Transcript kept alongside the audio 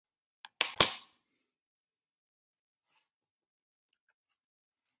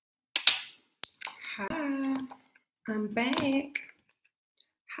Hi, I'm back.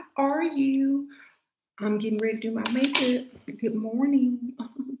 How are you? I'm getting ready to do my makeup. Good morning.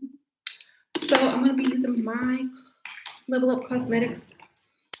 So I'm going to be using my Level Up Cosmetics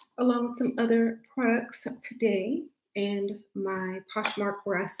along with some other products today. And my Poshmark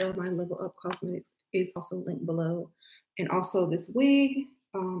where I sell my Level Up Cosmetics is also linked below. And also this wig,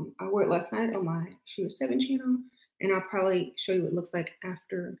 I wore it last night on my Shoe 7 channel. And I'll probably show you what it looks like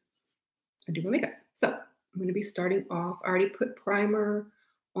after I do my makeup. So I'm going to be starting off. I already put primer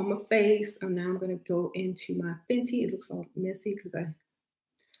on my face, and now I'm going to go into my Fenty. It looks all messy because I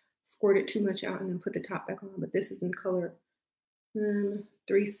squirted too much out and then put the top back on. But this is in color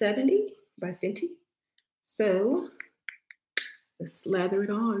 370 by Fenty. So let's slather it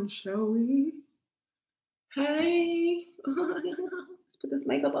on, shall we? Hey, let's put this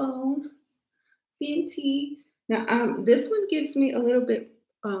makeup on. Fenty. Now, this one gives me a little bit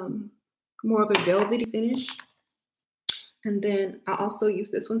more of a velvety finish. And then I also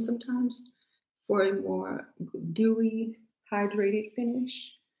use this one sometimes for a more dewy, hydrated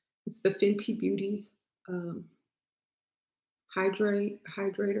finish. It's the Fenty Beauty Hydrate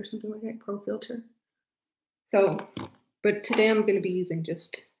or something like that, Pro Filter. So, but today I'm going to be using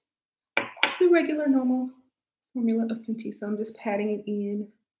just the regular normal formula of Fenty. So I'm just patting it in.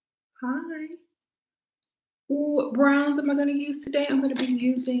 Hi. What browns am I going to use today? I'm going to be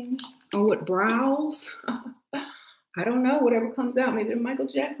using, what brows? I don't know, whatever comes out. Maybe the Michael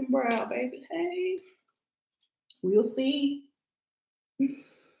Jackson brow, baby. Hey, we'll see.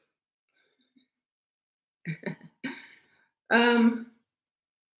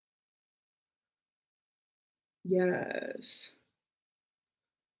 Yes.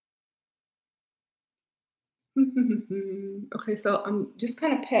 Okay, so I'm just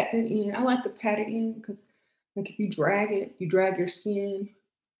kind of patting it in. I like to pat it in because, like, if you drag it, you drag your skin.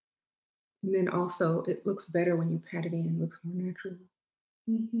 And then also, it looks better when you pat it in. It looks more natural.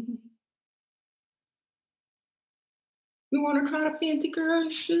 You want to try the Fenty, girl? You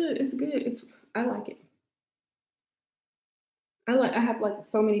should. It's good. I like it. I have like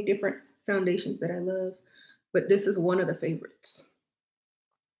so many different foundations that I love, but this is one of the favorites.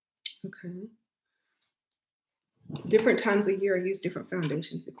 Okay. Different times of year I use different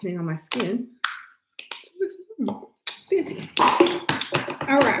foundations depending on my skin. Fenty.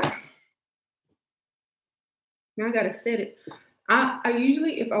 All right. Now I gotta set it. I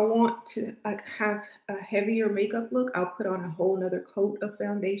usually, if I want to like have a heavier makeup look, I'll put on a whole nother coat of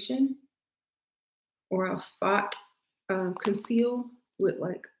foundation, or I'll spot conceal with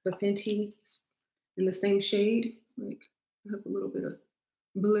like the Fenty in the same shade. Like I have a little bit of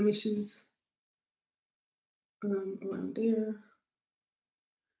blemishes around there.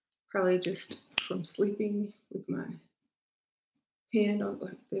 Probably just from sleeping with my hand on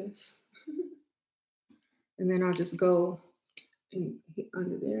like this. And then I'll just go and hit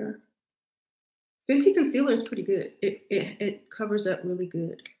under there. Fenty concealer is pretty good. It covers up really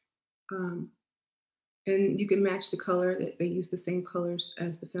good. And you can match the color. That they use the same colors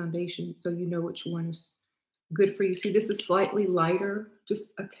as the foundation, so you know which one is good for you. See, this is slightly lighter,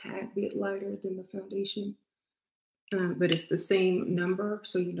 just a tad bit lighter than the foundation. But it's the same number,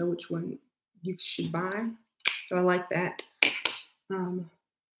 so you know which one you should buy. So I like that. Let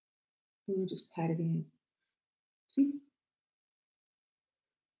me just pat it in. See?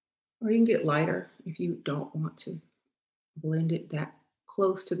 Or you can get lighter if you don't want to blend it that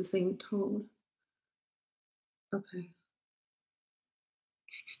close to the same tone. Okay.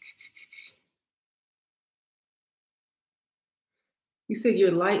 You said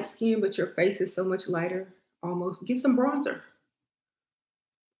you're light skinned, but your face is so much lighter. Almost. Get some bronzer.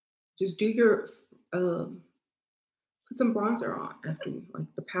 Just do your, put some bronzer on after you, like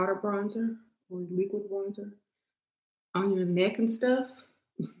the powder bronzer or liquid bronzer on your neck and stuff.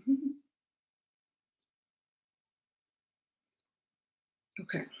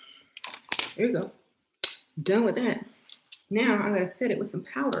 Okay, there you go. Done with that. Now I gotta set it with some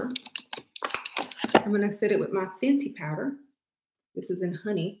powder. I'm gonna set it with my Fenty powder. This is in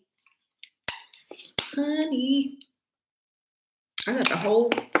Honey. Honey. I got the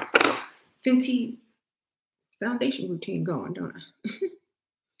whole Fenty foundation routine going, don't I?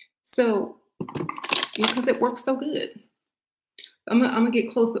 So, because it works so good. I'm gonna get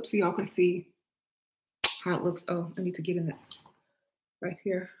close up so y'all can see how it looks. Oh, I need to get in that right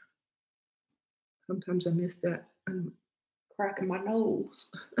here. Sometimes I miss that. I'm cracking my nose.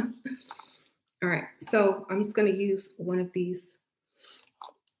 All right, so I'm just gonna use one of these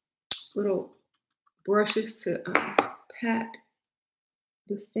little brushes to pat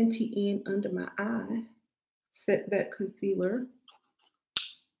this Fenty in under my eye, set that concealer,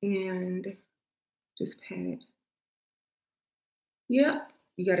 and Just pat it. Yep,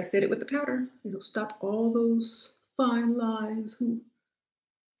 you got to set it with the powder. It'll stop all those fine lines.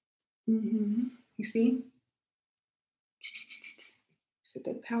 You see? Set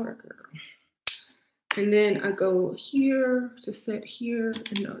that powder, girl. And then I go here to set here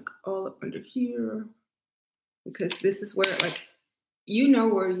and like all up under here, because this is where, like, you know,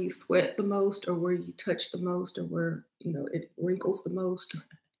 where you sweat the most or where you touch the most or where, you know, it wrinkles the most.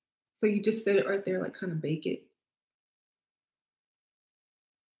 So you just set it right there, like kind of bake it.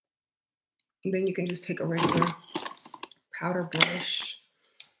 And then you can just take a regular powder brush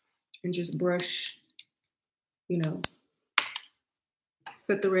and just brush, you know,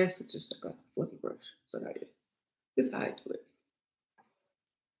 set the rest with just like a fluffy brush. That's what I do. This is how I do it.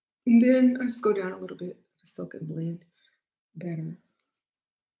 And then I just go down a little bit just so it can blend better.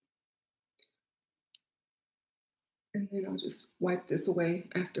 And then I'll just wipe this away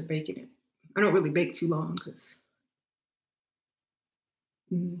after baking it. I don't really bake too long because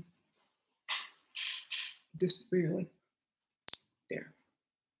just barely there.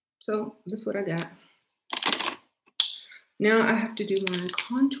 So this is what I got. Now I have to do my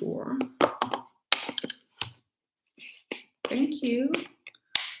contour. Thank you.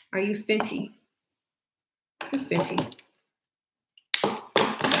 I use Fenty. It's Fenty.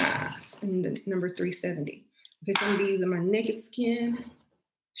 Yes, and the number 370. Okay, so I'm gonna be using my Naked Skin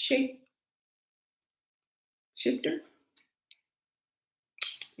Shape Shifter.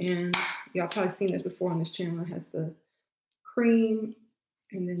 And y'all probably seen this before on this channel. It has the cream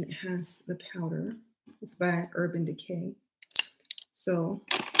and then it has the powder. It's by Urban Decay. So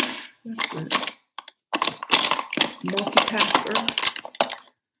that's good. Multitasker.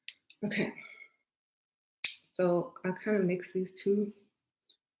 Okay. So I kind of mix these two.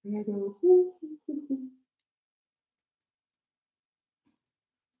 And I go,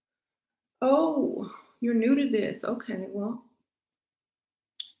 Oh, you're new to this. Okay, well,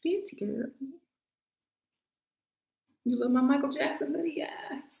 fancy girl. You love my Michael Jackson hoodie?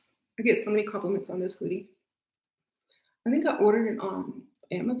 Yes. I get so many compliments on this hoodie. I think I ordered it on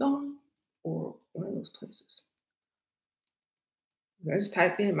Amazon or one of those places. I just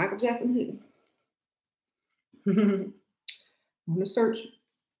typed in Michael Jackson hoodie. I'm gonna search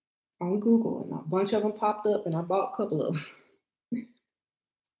on Google and a bunch of them popped up and I bought a couple of them.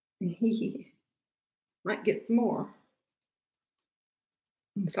 Might get some more.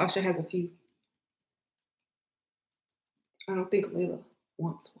 And Sasha has a few. I don't think Layla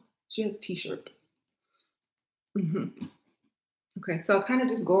wants one. She has a t-shirt. Okay, so I kind of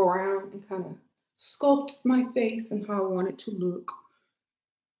just go around and kind of sculpt my face and how I want it to look.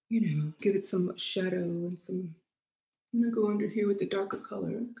 You know, give it some shadow and some. I'm gonna go under here with the darker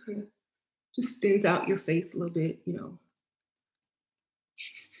color. Kind of just thins out your face a little bit, you know.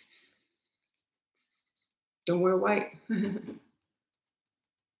 Don't wear white.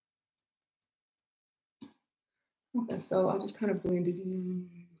 Okay, so I'll just kind of blend it in.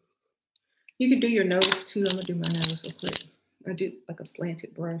 You can do your nose too. I'm gonna do my nose real quick. I do like a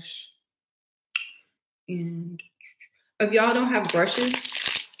slanted brush. And if y'all don't have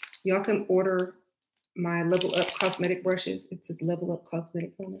brushes, y'all can order my Level Up cosmetic brushes. It says Level Up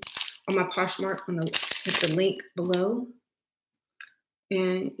Cosmetics on it. On my Poshmark at the link below.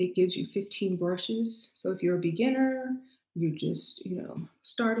 And it gives you 15 brushes. So if you're a beginner, you're just, you know,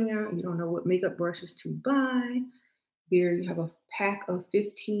 starting out, you don't know what makeup brushes to buy, here you have a pack of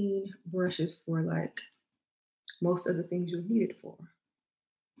 15 brushes for like most of the things you'll need it for.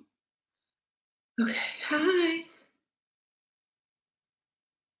 Okay, hi.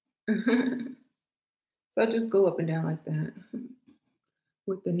 So I just go up and down like that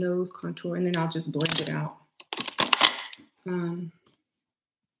with the nose contour, and then I'll just blend it out.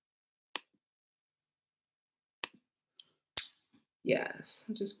 Yes,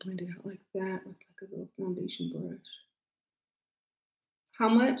 I'll just blend it out like that with like a little foundation brush. How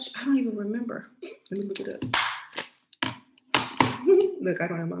much? I don't even remember. Let me look it up. Look, I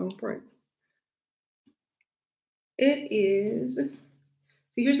don't have my own price. It is, so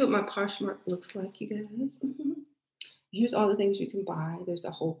here's what my Poshmark looks like, you guys. Here's all the things you can buy. There's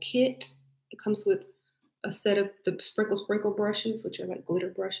a whole kit. It comes with a set of the sprinkle brushes, which are like glitter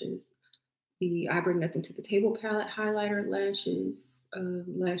brushes. The I Bring Nothing to the Table palette, highlighter, lashes,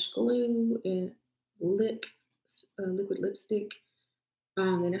 lash glue, and liquid lipstick.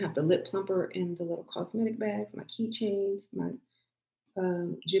 Then I have the lip plumper and the little cosmetic bags, my keychains, my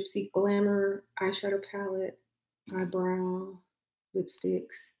Gypsy Glamour eyeshadow palette, eyebrow,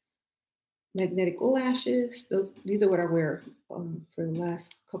 lipsticks, magnetic lashes. These are what I wear for the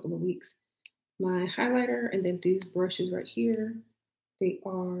last couple of weeks. My highlighter, and then these brushes right here. They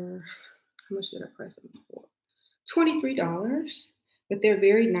are, How much did I price them for? $23. But they're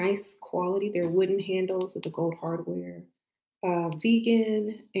very nice quality. They're wooden handles with the gold hardware.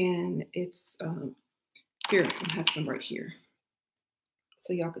 Vegan, and it's here. I have some right here,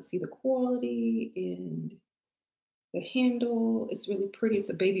 so y'all can see the quality and the handle. It's really pretty.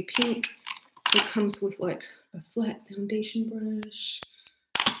 It's a baby pink. It comes with like a flat foundation brush.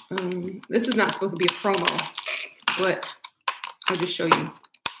 This is not supposed to be a promo, but I'll just show you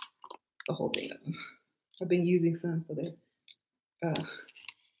the whole thing of them. I've been using some, so they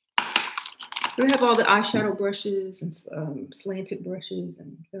have all the eyeshadow brushes and slanted brushes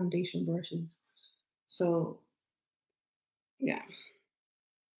and foundation brushes. So yeah,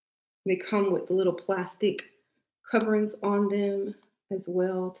 they come with the little plastic coverings on them as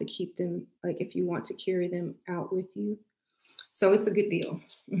well to keep them, like if you want to carry them out with you. So it's a good deal.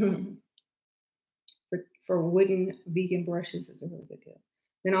 For wooden vegan brushes, it's a really good deal.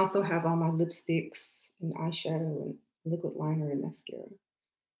 Then I also have all my lipsticks and eyeshadow and liquid liner and mascara.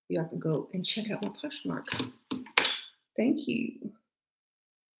 Y'all can go and check out my Poshmark. Thank you.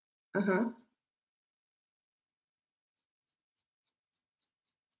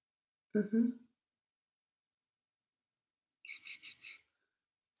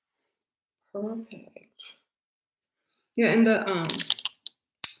 Perfect. Yeah, and the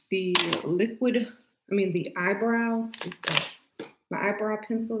liquid, the eyebrows is my eyebrow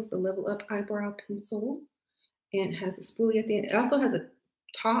pencil is the Level Up eyebrow pencil, and it has a spoolie at the end. It also has a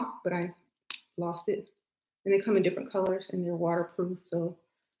top, but I lost it. And they come in different colors, and they're waterproof, so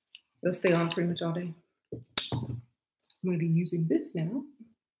they'll stay on pretty much all day. I'm going to be using this now.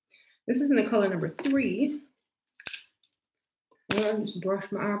 This is in the color number 3. I just brush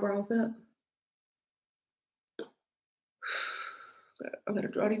my eyebrows up. I gotta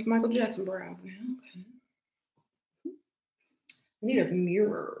draw these Michael Jackson brows now. Okay. I need a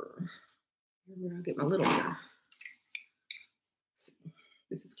mirror. I'll get my little mirror.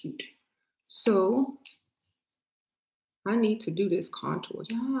 This is cute. So I need to do this contour.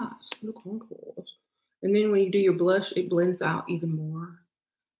 Yes, the contours. And then when you do your blush, it blends out even more.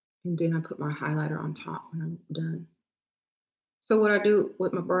 And then I put my highlighter on top when I'm done. So what I do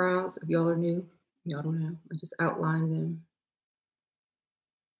with my brows, if y'all are new, y'all don't know, I just outline them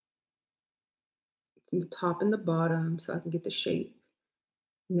from the top and the bottom so I can get the shape.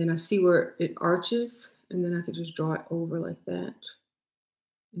 And then I see where it arches, and then I can just draw it over like that.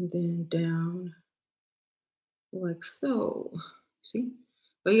 And then down like so. See?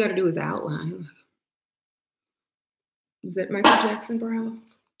 All you got to do is outline. Is that Michael Jackson brow?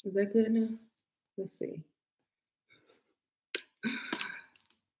 Is that good enough? Let's see.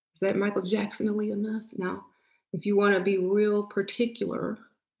 Is that Michael Jackson-y enough? Now, if you want to be real particular,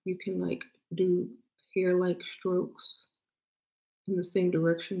 you can like do hair-like strokes in the same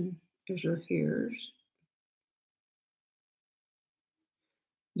direction as your hairs.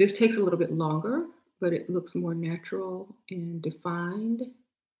 This takes a little bit longer, but it looks more natural and defined.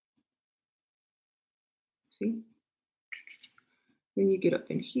 See? Then you get up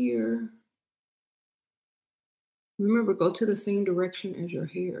in here. Remember, go to the same direction as your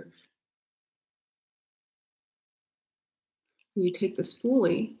hairs. You take the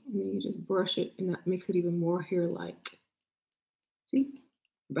spoolie and then you just brush it, and that makes it even more hair-like. See?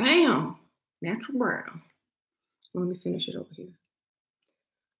 Bam! Natural brow. Let me finish it over here.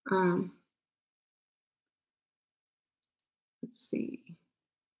 Let's see.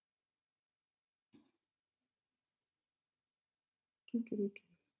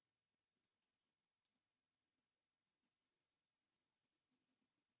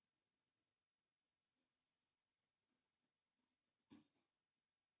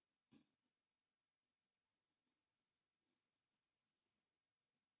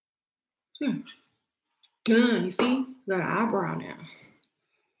 Done. You see? Got an eyebrow now.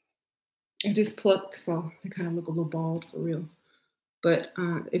 I just plucked, so they kind of look a little bald for real. But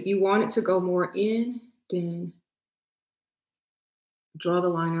if you want it to go more in, then draw the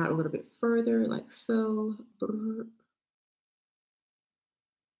line out a little bit further, like so.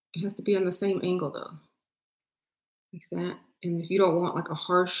 It has to be on the same angle though, like that. And if you don't want like a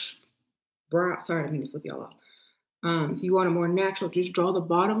harsh brow, sorry, I didn't mean to flip y'all off. If you want a more natural, just draw the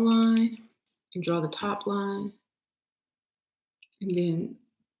bottom line and draw the top line, and then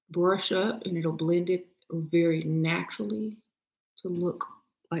brush up, and it'll blend it very naturally to look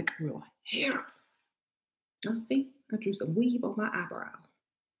like real hair. Oh, see, I drew some weave on my eyebrow.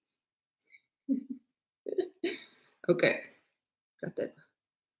 Okay, got that.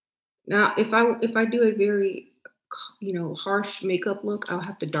 Now, if I do a very, harsh makeup look, I'll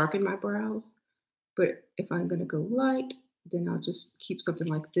have to darken my brows. But if I'm gonna go light, then I'll just keep something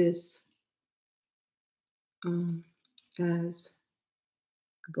like this as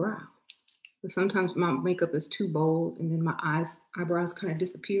the brow. But sometimes my makeup is too bold and then my eyebrows kind of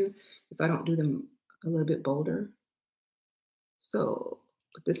disappear if I don't do them a little bit bolder. So,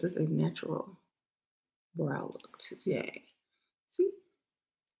 but this is a natural brow look today. See,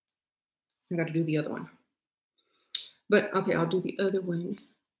 I got to do the other one. But okay, I'll do the other one.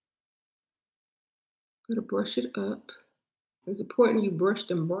 Got to brush it up. It's important you brush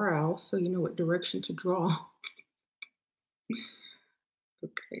them brows so you know what direction to draw.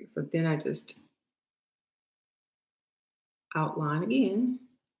 Okay, so then I just outline again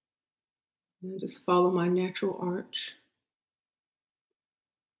and just follow my natural arch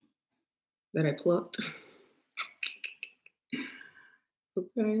that I plucked.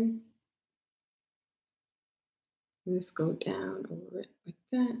 Okay. Just go down over it like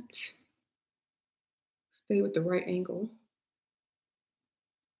that. Stay with the right angle.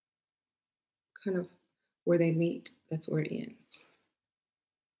 Kind of where they meet, that's where it ends.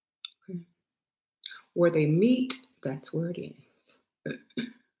 Okay. Where they meet, that's where it ends.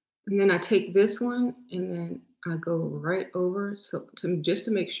 And then I take this one and then I go right over just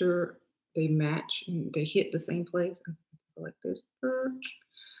to make sure they match and they hit the same place. I go like this.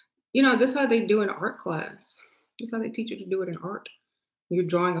 You know, this is how they do in art class. This is how they teach you to do it in art. You're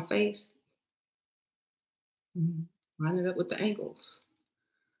drawing a face. Line it up with the angles.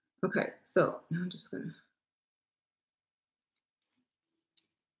 Okay, so now I'm just gonna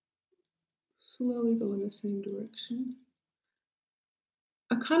slowly go in the same direction.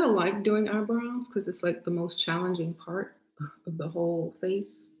 I kind of like doing eyebrows because it's like the most challenging part of the whole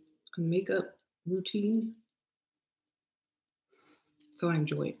face and makeup routine. So I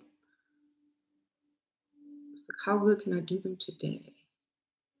enjoy it. It's like, how good can I do them today?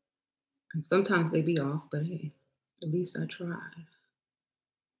 And sometimes they be off, but hey, at least I tried.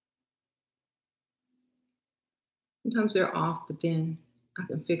 Sometimes they're off, but then I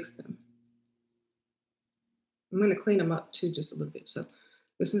can fix them. I'm going to clean them up too just a little bit. So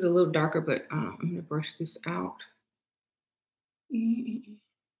this is a little darker, but I'm going to brush this out. You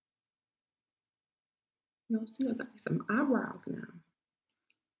know, see, I got some eyebrows now.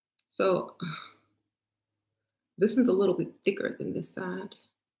 So this one's a little bit thicker than this side.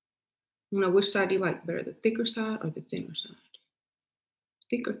 I don't know, which side do you like better, the thicker side or the thinner side?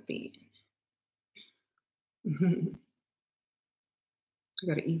 Thick or thin? I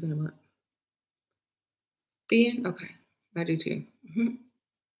got to even them up. Thin? Okay, I do too.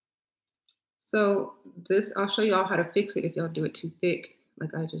 So this, I'll show y'all how to fix it if y'all do it too thick,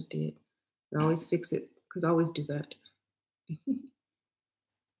 like I just did. I always fix it, because I always do that.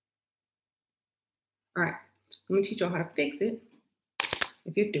 All right, let me teach y'all how to fix it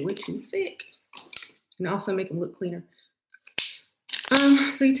if you do it too thick. And also make them look cleaner.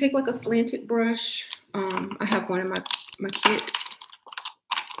 So you take like a slanted brush. I have one in my kit.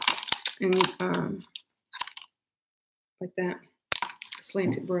 And like that, a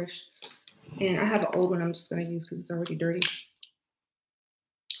slanted brush. And I have an old one I'm just gonna use because it's already dirty.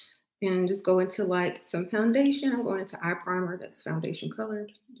 And just go into like some foundation. I'm going into eye primer that's foundation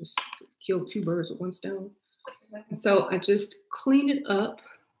colored. Just kill two birds with one stone. And so I just clean it up.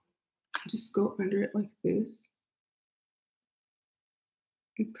 Just go under it like this.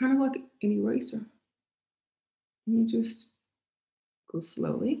 It's kind of like an eraser. And you just go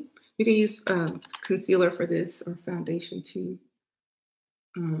slowly. You can use concealer for this or foundation too.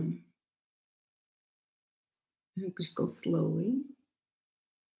 And just go slowly.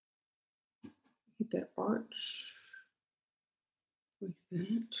 Hit that arch like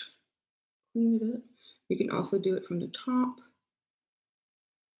that. Clean it up. You can also do it from the top.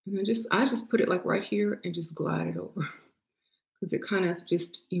 And I just put it like right here and just glide it over because it kind of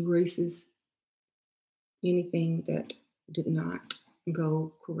just erases anything that did not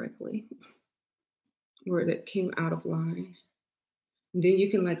go correctly or that came out of line. And then you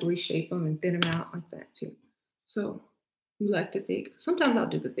can like reshape them and thin them out like that too. So you like the thick. Sometimes I'll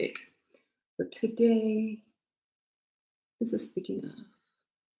do the thick, but today this is thick enough.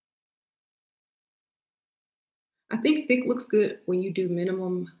 I think thick looks good when you do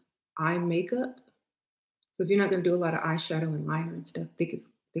minimum eye makeup. So if you're not going to do a lot of eyeshadow and liner and stuff, thick is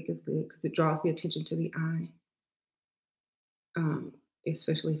good because it draws the attention to the eye.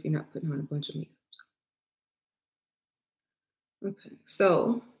 Especially if you're not putting on a bunch of makeup. Okay,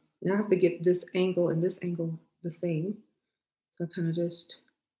 so now I have to get this angle and this angle the same. So I kind of just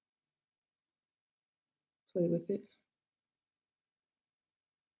play with it.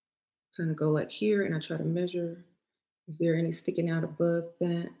 Kind of go like here and I try to measure. Is there any sticking out above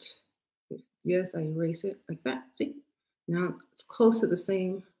that? If yes, I erase it like that. See? Now it's close to the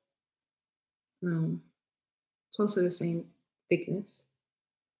same close to the same thickness.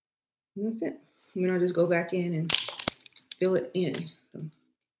 And that's it. And then I'll just go back in and fill it in. So,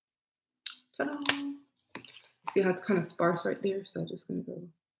 ta-da! See how it's kind of sparse right there? So I'm just gonna go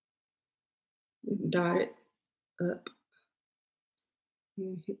dot it up and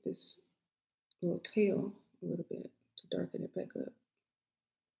then hit this little tail a little bit to darken it back up.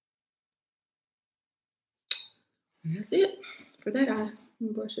 And that's it for that eye. I'm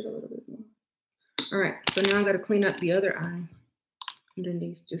gonna brush it a little bit more. All right, so now I gotta clean up the other eye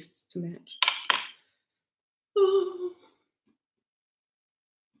underneath just to match. Oh.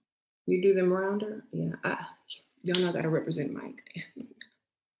 You do them rounder? Yeah, y'all know I gotta represent Mike.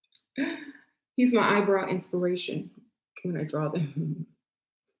 He's my eyebrow inspiration when I draw them.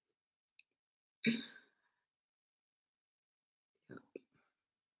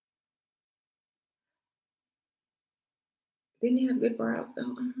 Didn't he have good brows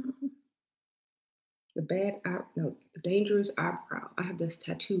though? The dangerous eyebrow. I have this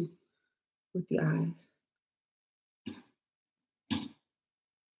tattoo with the eyes.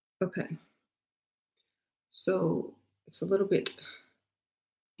 Okay. So it's a little bit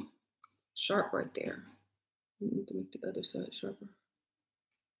sharp right there. We need to make the other side sharper.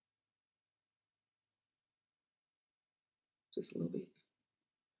 Just a little bit.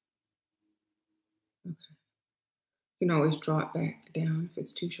 Okay. You can always draw it back down if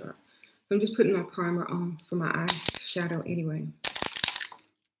it's too sharp. I'm just putting my primer on for my eye shadow anyway.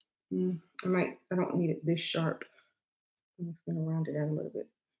 I don't need it this sharp. I'm just gonna round it out a little bit.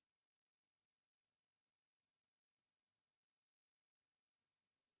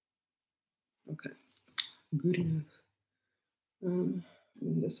 Okay, good enough. And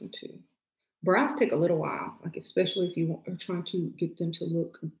this one too. Brows take a little while, like especially if you are trying to get them to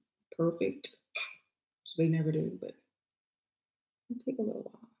look perfect. So they never do, but it'll take a little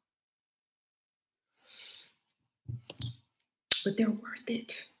while. But they're worth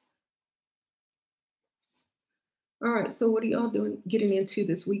it. All right, so what are y'all getting into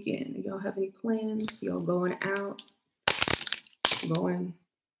this weekend? Do y'all have any plans? Y'all going out? Going,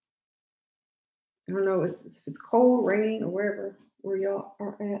 I don't know if it's cold, raining, or where y'all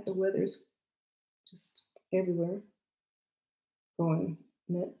are at. The weather's just everywhere. Going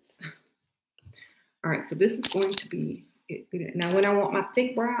nuts. All right, so this is going to be it. Now, when I want my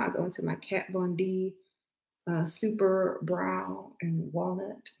thick brow, I go into my Kat Von D Super Brow and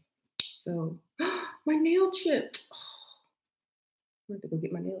Walnut. So, my nail chipped. Oh, I have to go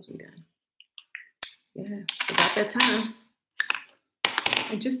get my nails redone. Yeah, about that time.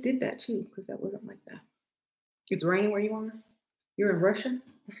 I just did that too, because that wasn't like that. It's raining where you are? You're in Russia?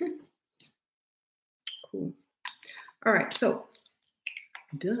 Cool. All right, so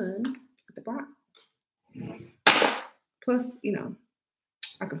done with the brow. Plus,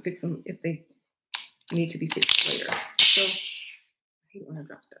 I can fix them if they need to be fixed later. So, I hate when I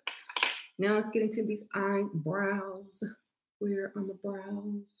drop stuff. Now let's get into these eyebrows. Where are my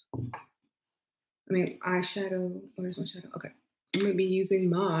brows? Eyeshadow. Where's my shadow? Okay. I'm going to be using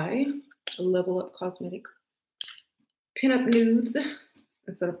my Level Up Cosmetic Pinup Nudes.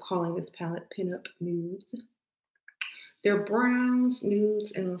 Instead of calling this palette Pinup Nudes. They're browns,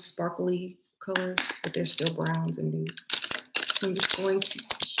 nudes, and sparkly colors, but they're still browns and nudes. So I'm just going to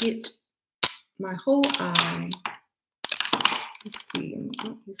hit my whole eye. Let's see. I'm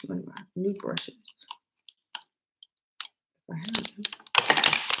going to use one of my new brushes. If I have them.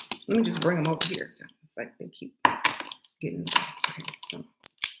 Let me just bring them over here. It's like they keep getting. Okay, so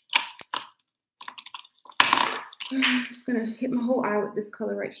I'm just gonna hit my whole eye with this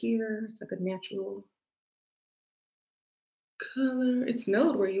color right here. It's like a natural color. It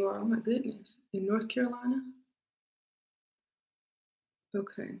snowed where you are. Oh my goodness. In North Carolina?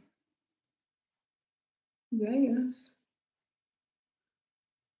 Okay. Yes.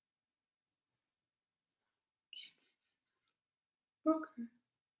 Okay.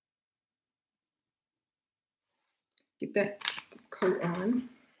 Get that coat on.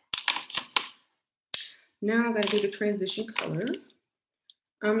 Now I gotta do the transition color.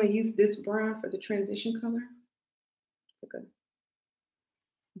 I'm gonna use this brown for the transition color. Like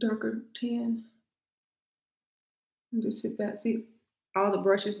a darker tan. And just hit that. See, all the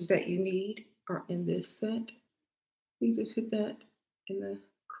brushes that you need are in this set. You just hit that in the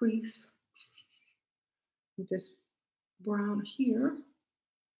crease with this brown here.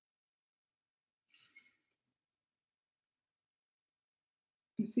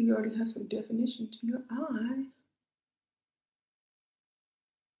 You see, you already have some definition to your eye.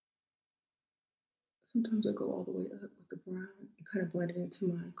 Sometimes I go all the way up with the brown and kind of blend it into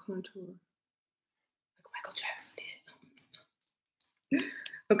my contour, like Michael Jackson did.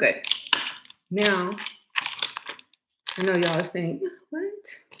 Okay, now I know y'all are saying,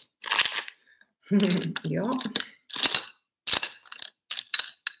 what? Yup.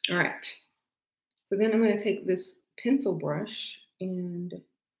 All right. So then I'm going to take this pencil brush and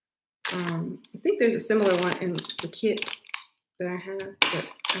I think there's a similar one in the kit that I have, but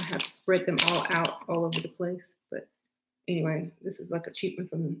I have spread them all out all over the place. But anyway, this is like a cheap one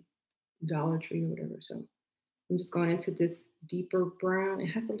from Dollar Tree or whatever. So I'm just going into this deeper brown. It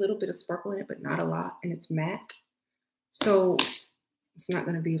has a little bit of sparkle in it, but not a lot, and it's matte. So it's not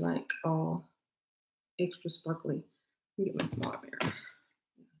going to be like all extra sparkly. Let me get my small mirror.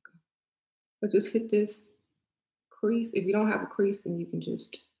 But just hit this crease. If you don't have a crease, then you can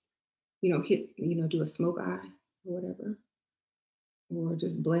just, hit, do a smoke eye or whatever. Or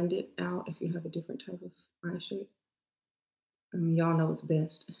just blend it out if you have a different type of eye shape. I mean, y'all know what's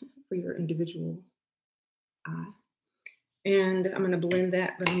best for your individual eye. And I'm going to blend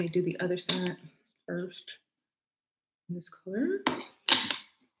that, but let me do the other side first. This color.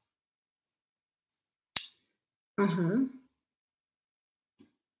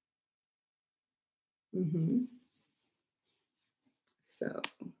 So,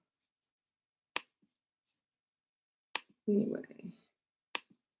 anyway.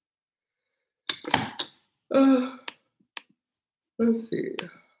 Let's see.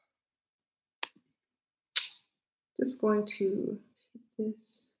 Just going to hit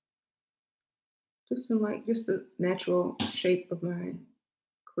this just in like just the natural shape of my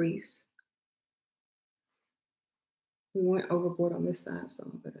crease. We went overboard on this side, so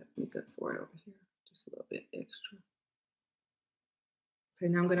I'm gonna make up for it over here. Just a little bit extra.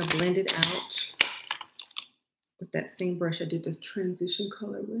 Okay, now I'm gonna blend it out with that same brush I did the transition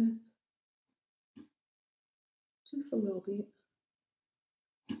color with. Just a little bit.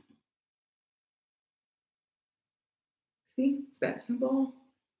 See, it's that simple.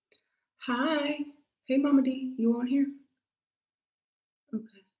 Hi. Hey, Mama D, you on here?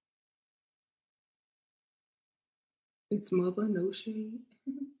 Okay. It's Mother, no shade.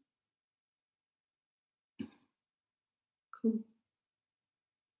 Cool.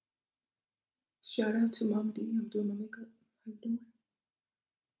 Shout out to Mama D. I'm doing my makeup. How you doing?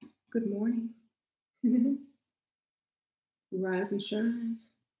 Good morning. Rise and shine.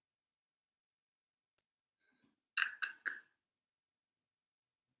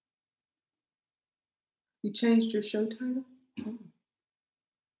 You changed your show title? Oh.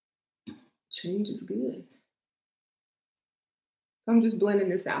 Change is good. I'm just blending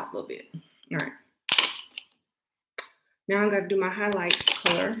this out a little bit. All right. Now I'm going to do my highlight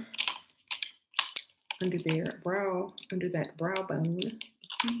color under their brow, under that brow bone.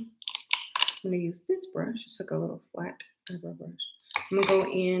 I'm going to use this brush. It's like a little flat eyebrow brush. I'm going to go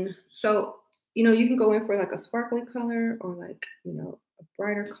in. So, you can go in for like a sparkly color or like, a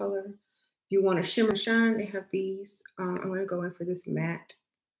brighter color. If you want a shimmer shine, they have these. I'm going to go in for this matte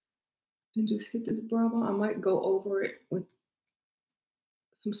and just hit this brow bone. I might go over it with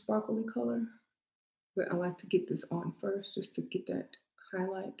some sparkly color, but I like to get this on first just to get that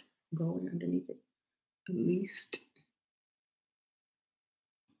highlight going underneath it at least.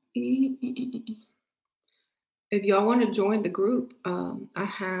 If y'all want to join the group, I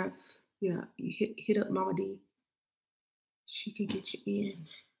have, you hit up Mama D. She can get you in.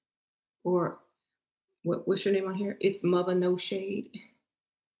 Or what's your name on here? It's Mother No Shade.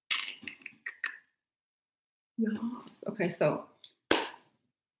 Yes. Okay, so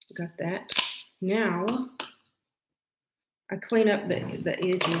got that. Now I clean up the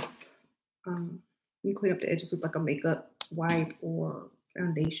edges. You clean up the edges with like a makeup wipe or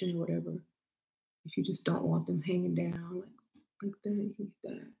foundation or whatever. If you just don't want them hanging down like that, you can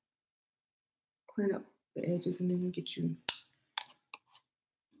get that. Clean up the edges and then get you.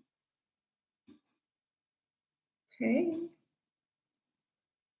 Hey.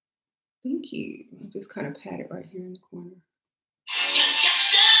 Thank you. I just kind of pat it right here in the corner.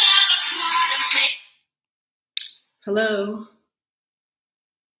 Hello.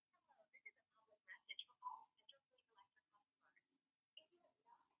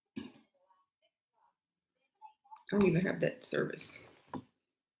 I don't even have that service.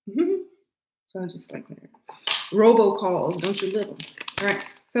 So I just like that. Robocalls, don't you live them? All right.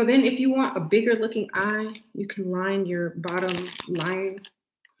 So then if you want a bigger looking eye, you can line your bottom line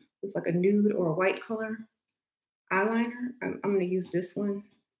with like a nude or a white color eyeliner. I'm going to use this one.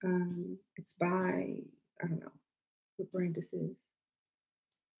 It's by, I don't know what brand this is.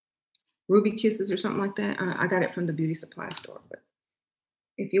 Ruby Kisses or something like that. I got it from the beauty supply store. But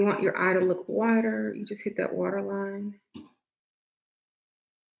if you want your eye to look wider, you just hit that waterline. You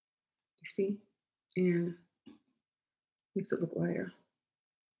see? And makes it look lighter.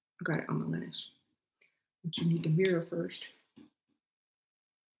 I got it on my lash. But you need the mirror first.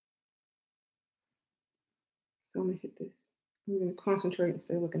 So I'm gonna hit this. I'm gonna concentrate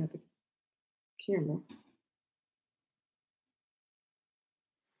instead of looking at the camera.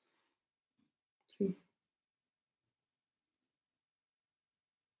 See?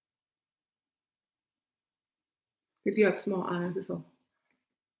 If you have small eyes, this will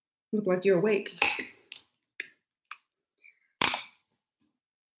look like you're awake.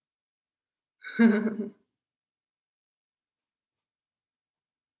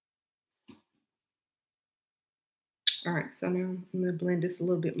 All right, so now I'm gonna blend this a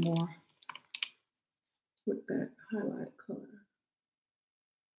little bit more with that highlight color.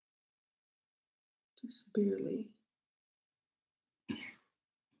 Just barely.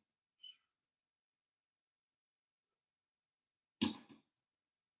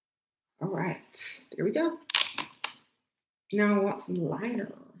 All right, there we go. Now I want some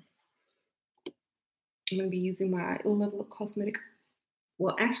liner. I'm gonna be using my Level Up Cosmetic.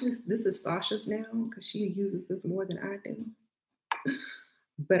 Well, actually, this is Sasha's now because she uses this more than I do.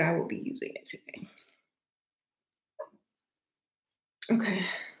 But I will be using it today. Okay,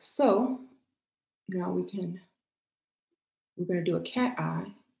 so now we're gonna do a cat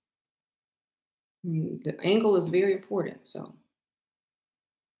eye. The angle is very important, so.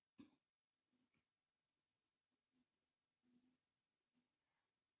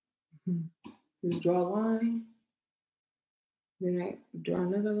 Just draw a line, then I draw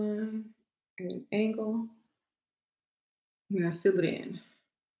another line and an angle, and I fill it in.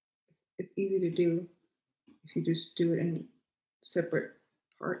 It's easy to do if you just do it in separate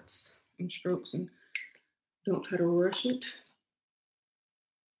parts and strokes and don't try to rush it.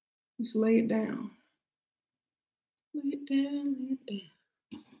 Just lay it down. Lay it down, lay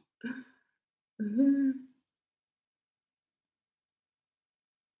it down.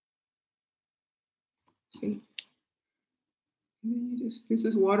 See? And then this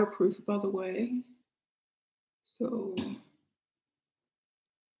is waterproof, by the way. So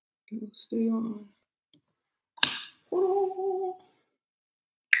it will stay on. Oh.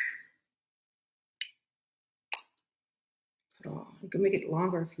 You can make it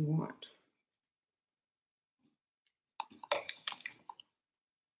longer if you want.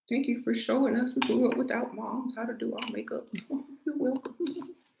 Thank you for showing us who grew up without moms how to do our makeup. You're welcome.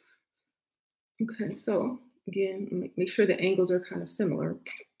 Okay, so again, make sure the angles are kind of similar.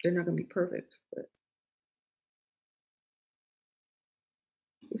 They're not going to be perfect, but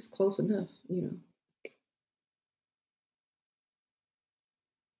it's close enough, you know.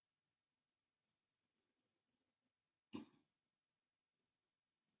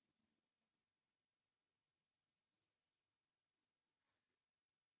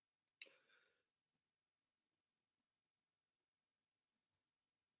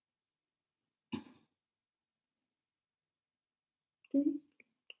 Okay,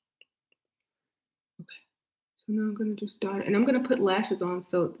 so now I'm going to just dot it. And I'm going to put lashes on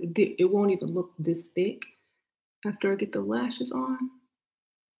so it won't even look this thick after I get the lashes on.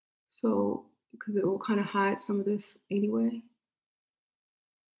 So, because it will kind of hide some of this anyway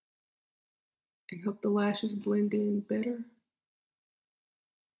and help the lashes blend in better.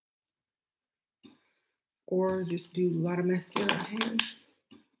 Or just do a lot of mascara hand.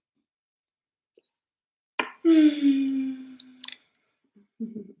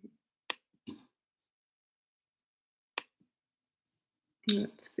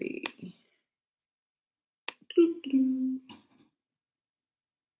 Let's see.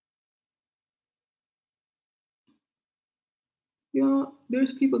 Y'all,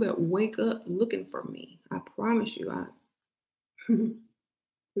 there's people that wake up looking for me. I promise you.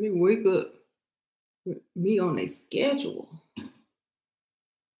 They wake up with me on a schedule.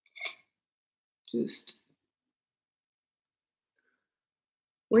 Just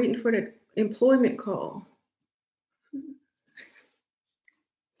waiting for the employment call.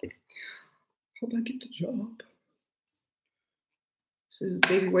 Hope I get the job. So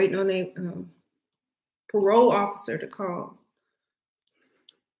they be waiting on a parole officer to call.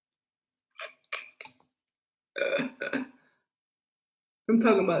 I'm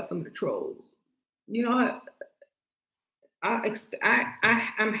talking about some of the trolls. You know,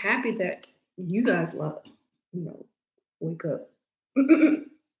 I'm happy that you guys love, wake up and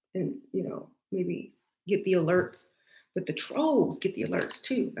maybe get the alerts, but the trolls get the alerts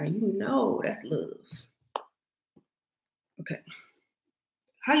too. Now that's love. Okay,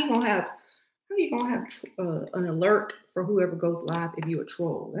 how you gonna have an alert for whoever goes live if you're a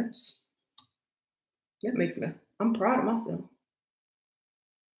troll? That makes me. I'm proud of myself.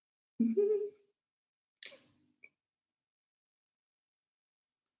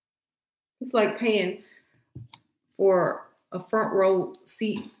 It's like paying or a front row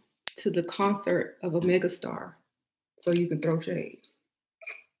seat to the concert of a megastar so you can throw shade.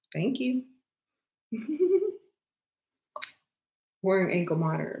 Thank you. Wearing ankle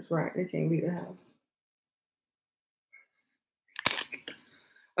monitors, right? They can't leave the house.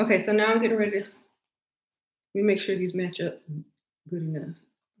 Okay, so now I'm getting ready to, let me make sure these match up good enough.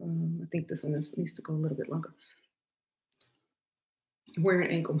 I think this one needs to go a little bit longer. Wearing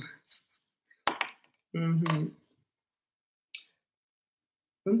ankle monitors.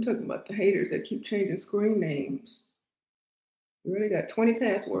 I'm talking about the haters that keep changing screen names. You really got 20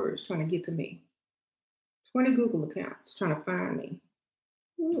 passwords trying to get to me. 20 Google accounts trying to find me.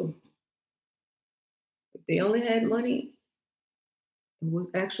 Ooh. If they only had money and was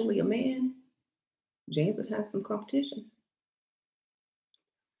actually a man, James would have some competition.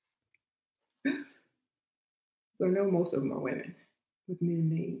 So I know most of them are women with men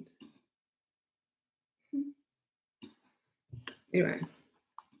names. Anyway.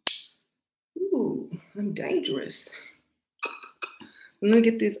 Ooh, I'm dangerous. I'm gonna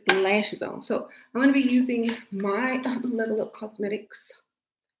get these lashes on. So I'm gonna be using my Level Up Cosmetics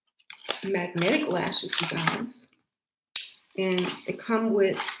magnetic lashes, you guys. And they come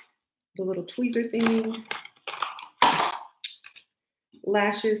with the little tweezer thing,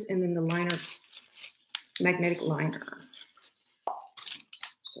 lashes, and then the liner, magnetic liner.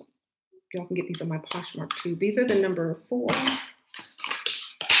 So y'all can get these on my Poshmark too. These are the number 4. Oh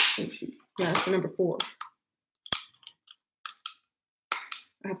shoot. Yeah, it's the number 4.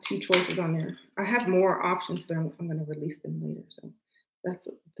 I have 2 choices on there. I have more options, but I'm going to release them later. So that's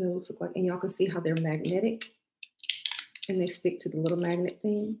what those look like. And y'all can see how they're magnetic. And they stick to the little magnet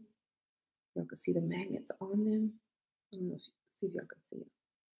thing. Y'all can see the magnets on them. I don't know see if y'all can see it.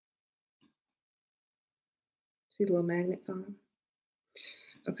 See the little magnets on them?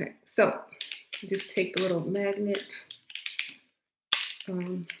 Okay, so just take the little magnet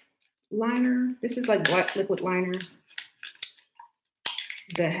liner. This is like black liquid liner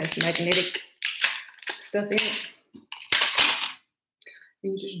that has magnetic stuff in it.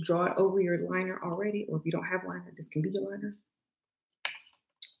 And you just draw it over your liner already, or if you don't have liner, this can be your liner.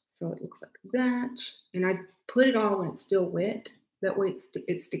 So it looks like that. And I put it on when it's still wet. That way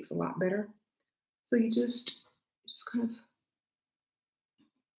it sticks a lot better. So you just kind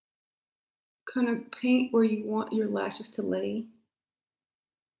of paint where you want your lashes to lay.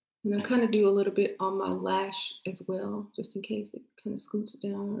 And I kind of do a little bit on my lash as well, just in case it kind of scoots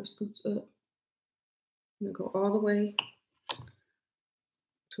down or scoots up. I'm gonna go all the way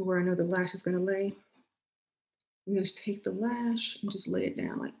to where I know the lash is gonna lay. And just take the lash and just lay it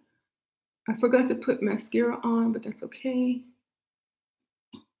down. Like, I forgot to put mascara on, but that's okay.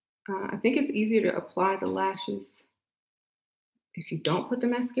 I think it's easier to apply the lashes if you don't put the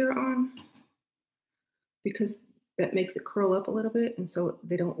mascara on, because that makes it curl up a little bit, and so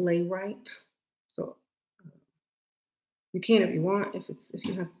they don't lay right. So you can if you want, if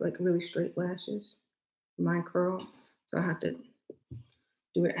you have like really straight lashes. Mine curl, so I have to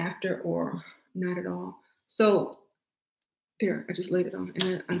do it after or not at all. So there, I just laid it on, and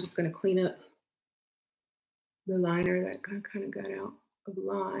then I'm just gonna clean up the liner that kind of got out of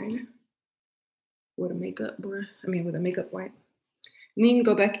line with a makeup brush. With a makeup wipe. And then you can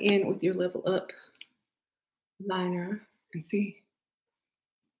go back in with your Level Up liner and see.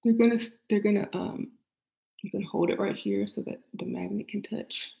 They're gonna you can hold it right here so that the magnet can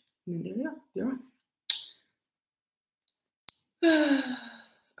touch. And then there you go. You're on.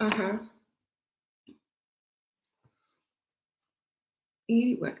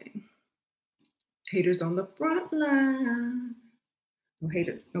 Anyway, haters on the front line. No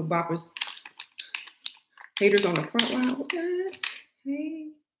haters, no boppers. Haters on the front line. What?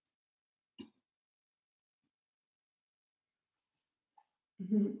 Hey.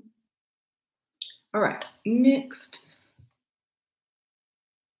 All right, next.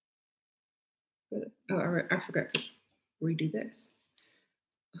 Oh, all right, I forgot to redo this.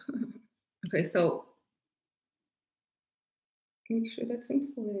 Okay, so make sure that's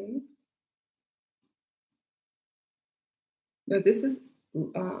in place. Now this is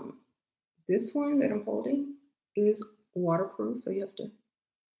this one that I'm holding is waterproof, so you have to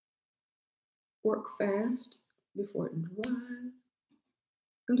work fast before it dries.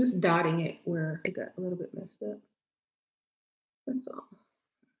 I'm just dotting it where it got a little bit messed up. That's all.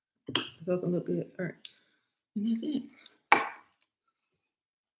 It doesn't look good. All right, and that's it.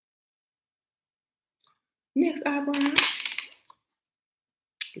 Next eyebrow.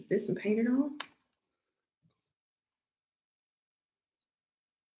 Get this and paint it on.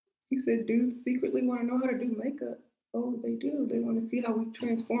 You said dudes secretly want to know how to do makeup. Oh, they do. They want to see how we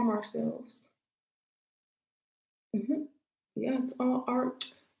transform ourselves. Yeah, it's all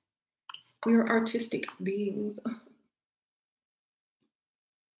art. We are artistic beings. I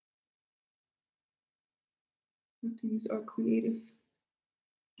have to use our creative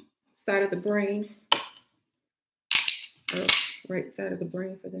side of the brain, or right side of the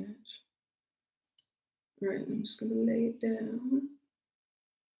brain for that. All right, I'm just gonna lay it down.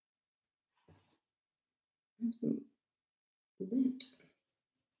 Have some lint.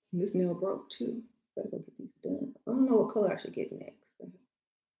 And this nail broke too. Gotta go get these done. I don't know what color I should get next.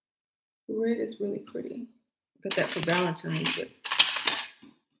 Red is really pretty. Got that for Valentine's, but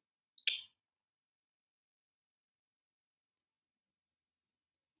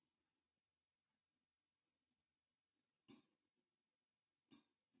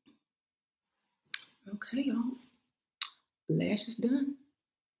okay, y'all. Lash is done.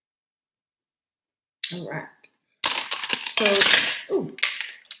 All right. So, ooh,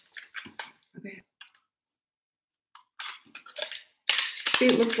 my bad. See,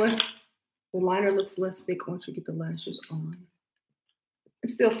 it looks less, the liner looks less thick once you get the lashes on.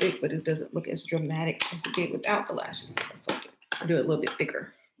 It's still thick, but it doesn't look as dramatic as it did without the lashes. That's why I do it a little bit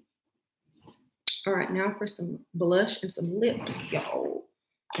thicker. All right, now for some blush and some lips, y'all,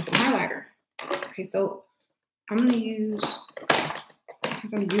 and some highlighter. Okay, so I'm gonna use,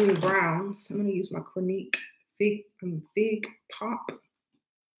 because I'm doing browns, I'm gonna use my Clinique Fig Pop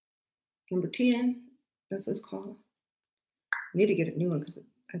number 10. That's what it's called. I need to get a new one because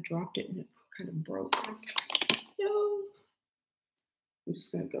I dropped it and it kind of broke. Yo, I'm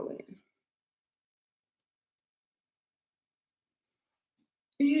just gonna go in.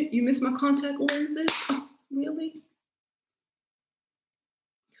 You missed my contact lenses? Oh, really?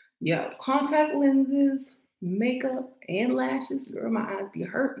 Yeah, contact lenses, makeup, and lashes. Girl, my eyes be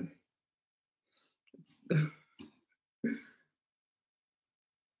hurting.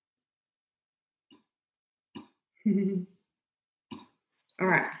 All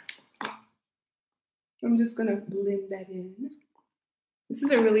right. I'm just gonna blend that in. This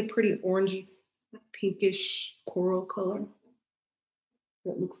is a really pretty orangey, pinkish coral color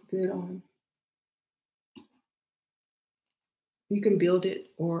that looks good on. You can build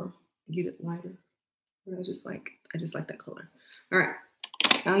it or get it lighter. But I just like that color. All right.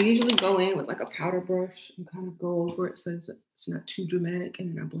 Now I usually go in with like a powder brush and kind of go over it so it's not too dramatic,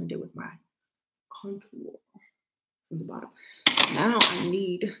 and then I blend it with my contour from the bottom. Now I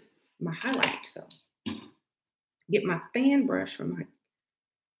need my highlight, so get my fan brush from my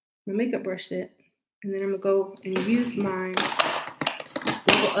makeup brush set, and then I'm gonna go and use my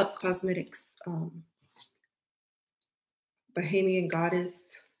Level Up Cosmetics Bohemian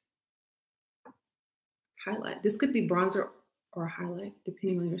Goddess highlight. This could be bronzer or highlight,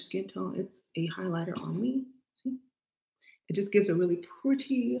 depending on your skin tone. It's a highlighter on me. See? It just gives a really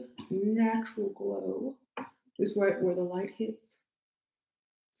pretty, natural glow, just right where the light hits.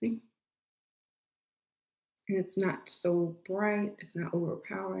 See? And it's not so bright. It's not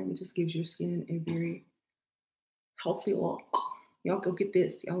overpowering. It just gives your skin a very healthy look. Y'all go get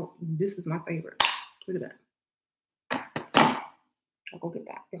this. Y'all, this is my favorite. Look at that. Y'all go get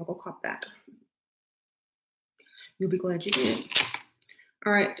that. Y'all go cop that. You'll be glad you did.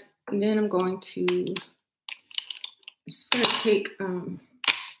 All right, and then I'm just gonna take a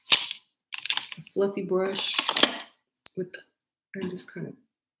fluffy brush and just kind of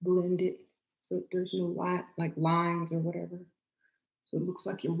blend it so there's no like lines or whatever. So it looks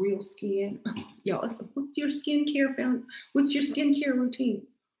like your real skin. Y'all, what's your skincare What's your skincare routine?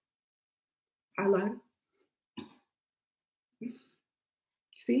 Highlight.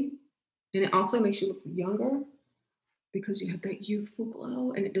 See? And it also makes you look younger because you have that youthful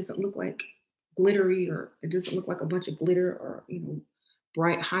glow, and it doesn't look like glittery, or it doesn't look like a bunch of glitter or,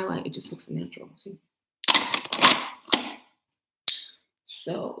 bright highlight. It just looks natural. See?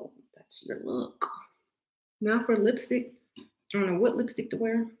 So that's your look. Now for lipstick. I don't know what lipstick to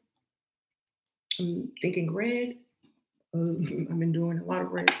wear. I'm thinking red. I've been doing a lot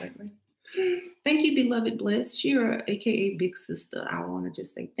of red lately. Thank you, beloved Bliss. Shira, aka Big Sister. I want to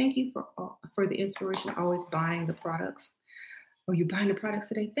just say thank you for the inspiration. Always buying the products. Oh, you're buying the products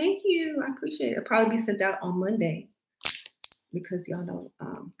today? Thank you. I appreciate it. It'll probably be sent out on Monday because y'all know I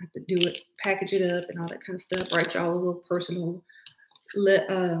have to do it, package it up, and all that kind of stuff. Write y'all a little personal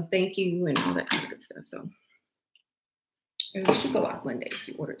thank you and all that kind of good stuff. So it should go out Monday if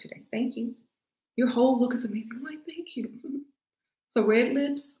you order today. Thank you. Your whole look is amazing. I'm like, thank you. So red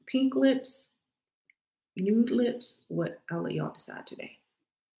lips, pink lips, nude lips. What? I'll let y'all decide today.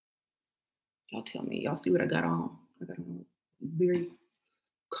 Y'all tell me. Y'all see what I got on. I got on a very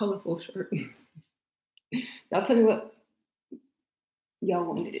colorful shirt. Y'all tell me what y'all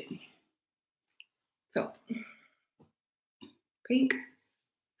want me to do. So Pink,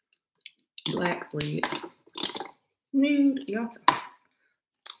 black, red, nude. Y'all.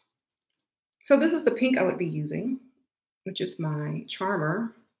 So this is the pink I would be using, which is my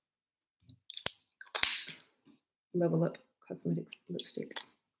Charmer Level Up Cosmetics lipstick.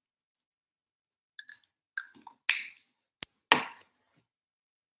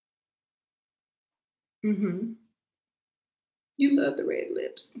 You love the red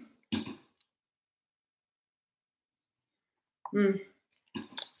lips.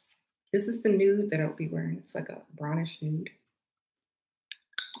 This is the nude that I'll be wearing. It's like a brownish nude.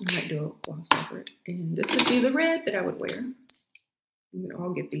 I might do a gloss over it. And this would be the red that I would wear.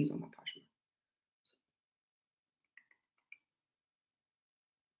 I'll get these on my parchment.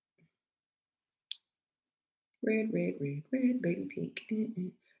 Red, red, red, red, baby pink.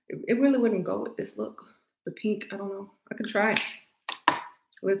 It really wouldn't go with this look. The pink, I don't know. I can try it.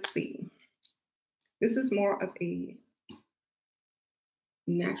 Let's see. This is more of a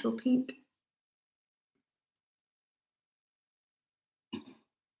natural pink.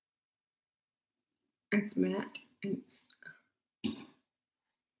 It's matte. It's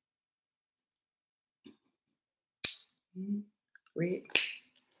red.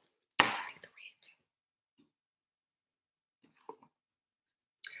 I like the red.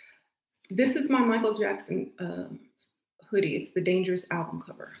 This is my Michael Jackson hoodie. It's the Dangerous album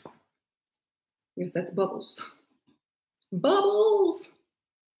cover. Yes, that's Bubbles. Bubbles!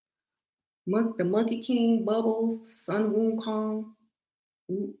 The Monkey King, Bubbles, Sun Wukong,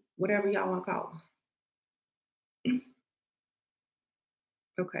 whatever y'all want to call them.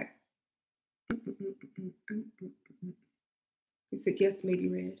 Okay. You said yes, maybe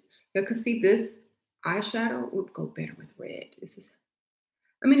red. Yeah, because see, this eyeshadow would go better with red.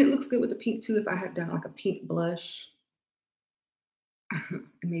 I mean, it looks good with the pink too if I had done like a pink blush. And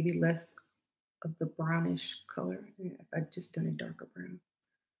maybe less of the brownish color. If I'd just done a darker brown.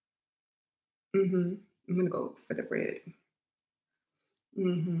 I'm going to go for the red.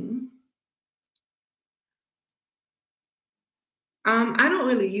 I don't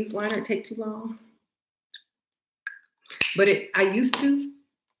really use liner. It takes too long. But I used to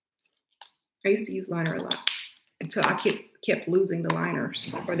use liner a lot until I kept losing the liners,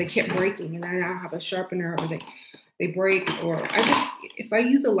 or they kept breaking, and I now have a sharpener, or they break, or if I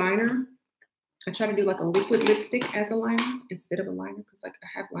use a liner, I try to do like a liquid lipstick as a liner instead of a liner, because like I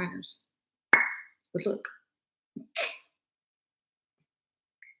have liners. But look,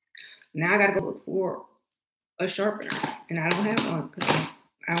 now I gotta go look for a sharpener, and I don't have one because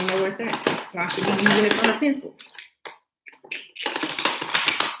I don't know where it's at. So I should be using it for my pencils.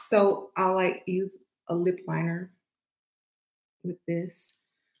 So I'll use a lip liner with this,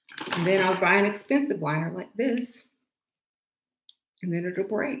 and then I'll buy an expensive liner like this, and then it'll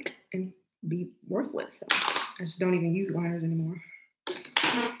break and be worthless. So I just don't even use liners anymore.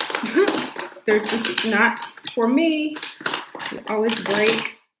 They're just not for me. They always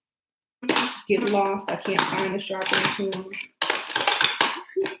break, get lost. I can't find the sharpener to them.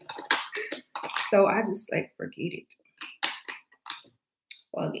 So I just forget it.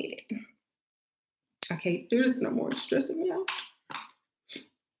 Forget it. I can't do this no more. It's stressing me out.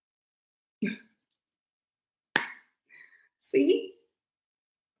 See?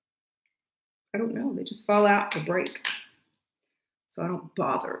 I don't know. They just fall out or break. So I don't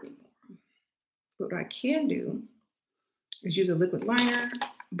bother anymore. But what I can do is use a liquid liner.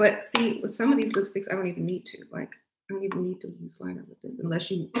 But see, with some of these lipsticks, I don't even need to. I don't even need to use liner with this.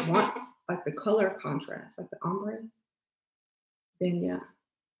 Unless you want the color contrast, like the ombre. Then yeah.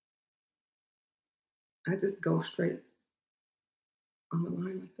 I just go straight on the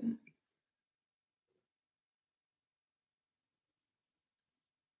line like that.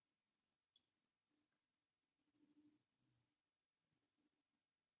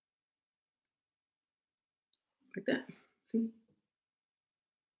 Like that. See?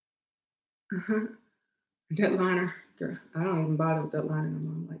 That liner, girl, I don't even bother with that liner no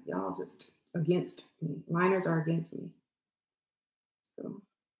more. I'm like, y'all just against me. Liners are against me. So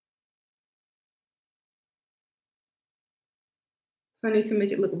if I need to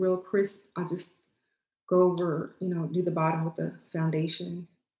make it look real crisp, I'll just go over, do the bottom with the foundation,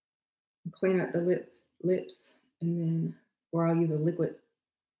 and clean up the lips, and then, or I'll use a liquid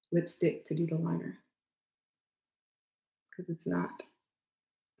lipstick to do the liner. Because it's not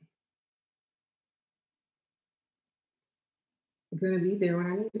going to be there when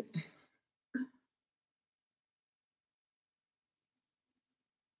I need it.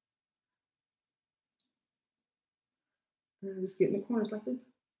 And I just get in the corners like this.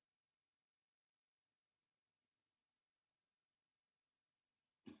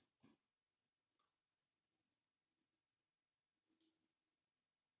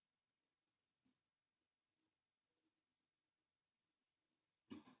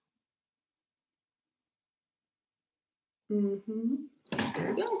 There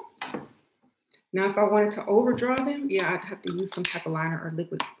you go. Now, if I wanted to overdraw them, yeah, I'd have to use some type of liner or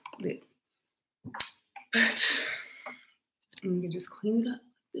liquid lip. But you can just clean it up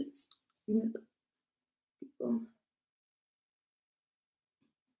like this. Clean it up.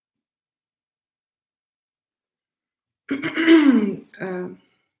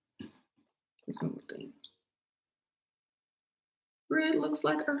 Here's one more thing. Red looks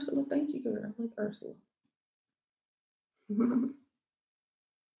like Ursula. Thank you, girl. I like Ursula.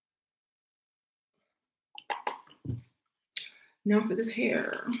 Now for this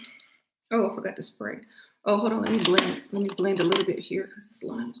hair. Oh, I forgot to spray. Oh, hold on. Let me blend. Let me blend a little bit here because this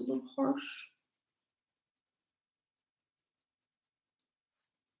line is a little harsh.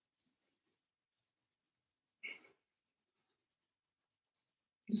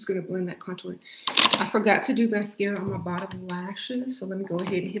 I'm just gonna blend that contour. I forgot to do mascara on my bottom lashes, so let me go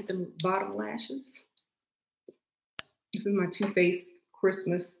ahead and hit the bottom lashes. This is my Too Faced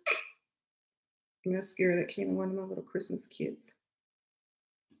Christmas mascara that came in one of my little Christmas kits.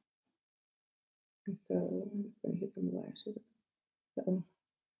 And so I'm just gonna hit them lashes.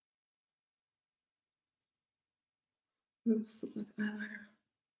 This looks like eyeliner.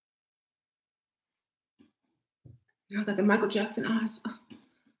 Now I got the Michael Jackson eyes.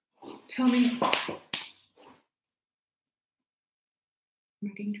 Oh, tell me. Am I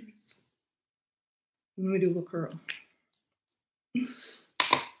dangerous? Let me do a little curl.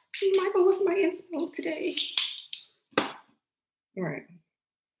 Michael was my inspo today. All right.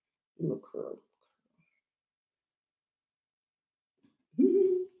 A little curl.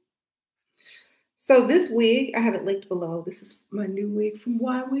 So this wig, I have it linked below. This is my new wig from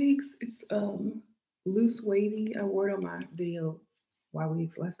Y Wigs. It's loose wavy. I wore it on my video Y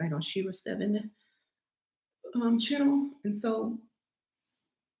Wigs last night on Shira 7 channel. And so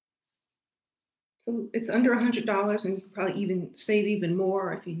it's under $100, and you can probably even save even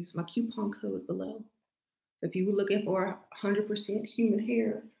more if you use my coupon code below. If you were looking for 100% human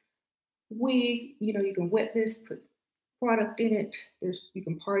hair wig, you know, you can wet this, put product in it. You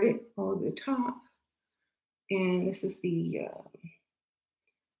can part it all over the top. And this is the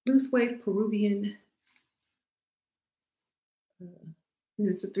loose wave Peruvian. And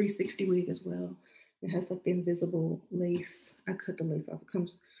it's a 360 wig as well. It has like the invisible lace. I cut the lace off. It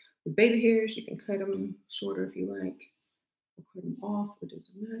comes with baby hairs. You can cut them shorter if you like, or cut them off. It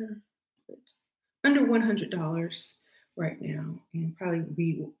doesn't matter. But under $100 right now, and probably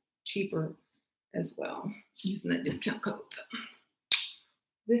be cheaper as well using that discount code.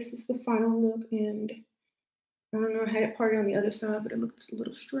 This is the final look, and I don't know, I had it parted on the other side, but it looks a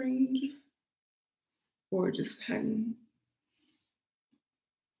little strange, or just hadn't.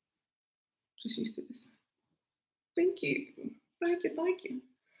 Just used to this. Thank you. Thank you. Thank you.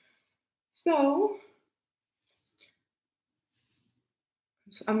 So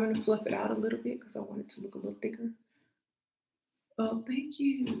I'm going to fluff it out a little bit because I want it to look a little thicker. Oh, thank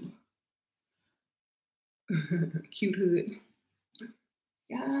you. Cute hood.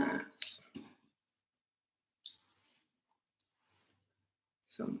 Yes.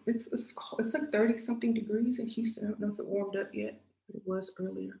 So it's like 30-something degrees in Houston. I don't know if it warmed up yet, but it was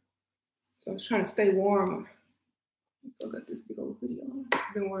earlier. So I was trying to stay warm. So I got this big old hoodie on.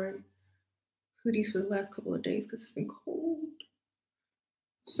 I've been wearing hoodies for the last couple of days because it's been cold.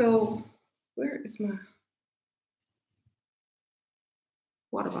 So where is my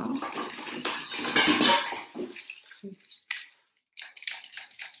water bottle?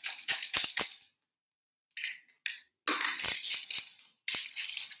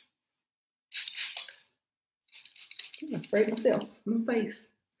 I sprayed myself in my face.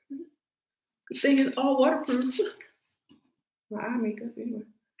 Good thing it's all waterproof. My eye makeup anyway.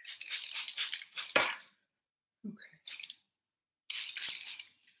 Okay.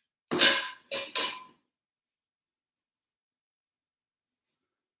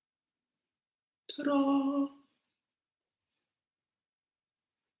 Ta-da!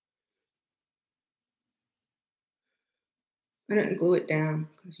 I didn't glue it down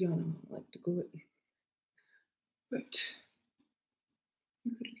because y'all know I like to glue it. But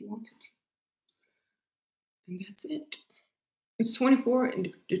you could if you wanted to. And that's it. It's 24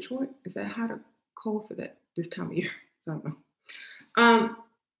 in Detroit. Is that hot or cold for this time of year? So I don't know.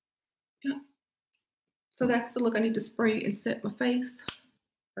 Yeah. So that's the look. I need to spray and set my face.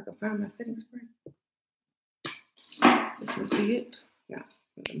 If I can find my setting spray. This must be it. Yeah,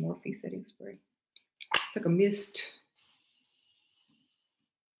 the Morphe setting spray. It's like a mist.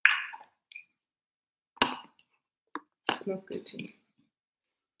 It smells good too.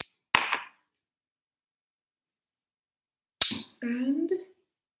 And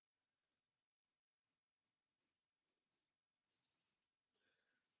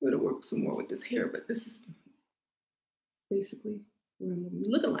I'm gonna work some more with this hair, but this is basically what I'm gonna be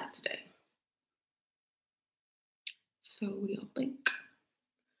looking like today. So what do y'all think?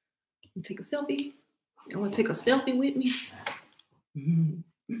 I'm gonna take a selfie. I want to take a selfie with me.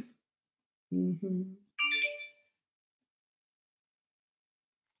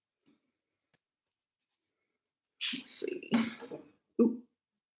 Let's see. Ooh.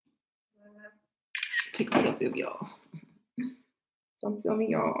 Take a selfie of y'all. So I'm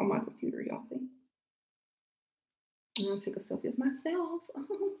filming y'all on my computer, y'all see? I'm gonna take a selfie of myself.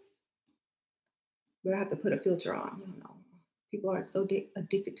 But I have to put a filter on, you know. People are so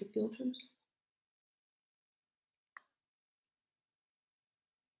addicted to filters.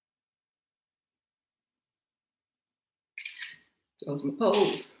 That was my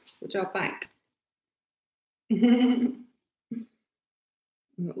pose. What y'all think?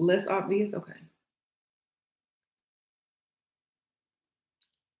 Less obvious? Okay.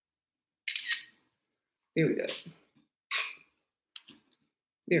 There we go.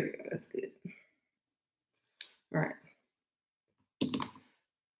 There we go. That's good. All right.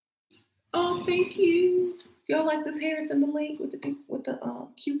 Oh, thank you. If y'all like this hair, it's in the link with the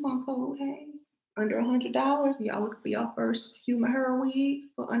coupon code. Hey, under $100. Y'all looking for y'all first human hair wig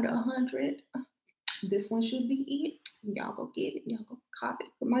for under $100. This one should be it. Y'all go get it. Y'all go cop it.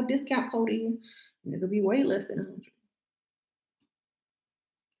 Put my discount code in, and it'll be way less than $100.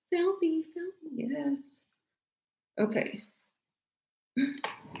 Selfie. Yes. Okay.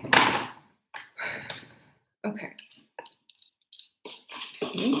 Okay.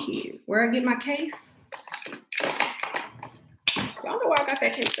 Thank you. Where I get my case? Y'all know where I got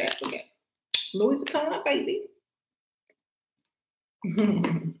that case at. Okay. Louis Vuitton, baby.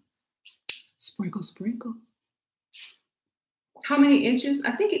 Sprinkle. How many inches?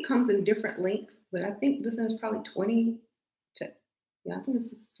 I think it comes in different lengths, but I think this one is probably 20 to, yeah, I think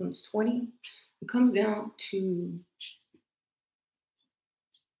this one's 20. It comes down to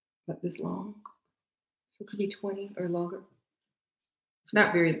like this long. So it could be 20 or longer. It's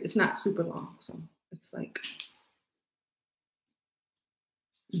not super long. So it's like,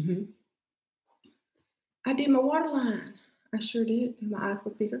 I did my waterline. I sure did. My eyes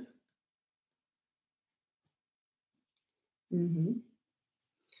look bigger.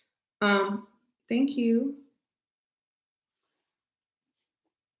 Thank you.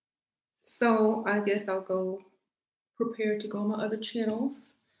 So I guess I'll go prepare to go on my other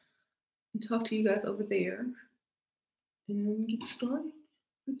channels and talk to you guys over there and get started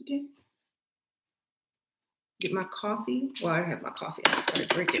for the day. Get my coffee. Well, I have my coffee. I started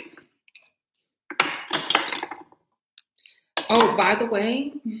drinking. Oh, by the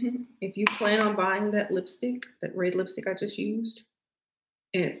way, if you plan on buying that lipstick, that red lipstick I just used,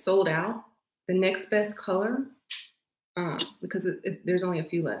 and it's sold out, the next best color, because there's only a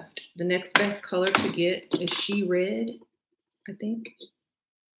few left, the next best color to get is She Red, I think.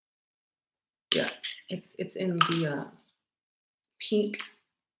 Yeah, it's in the pink,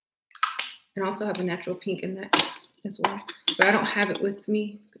 and I also have a natural pink in that as well. But I don't have it with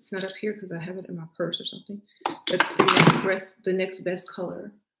me. It's not up here because I have it in my purse or something. But the next best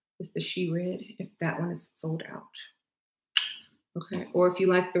color is the She Red, if that one is sold out. Okay, or if you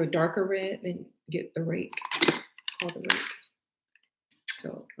like the darker red, then get the Rake, called the Rake.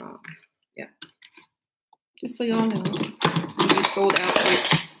 So, yeah. Just so y'all know, it'll be sold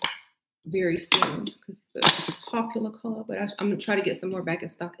out very soon because it's a popular color. But I'm gonna try to get some more back in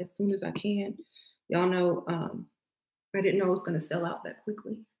stock as soon as I can. Y'all know, I didn't know it was gonna sell out that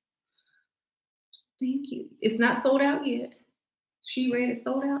quickly. Thank you. It's not sold out yet. She Red is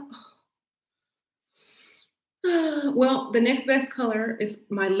sold out. Well, the next best color is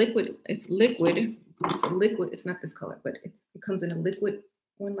my liquid. It's liquid. It's a liquid. It's not this color, but it comes in a liquid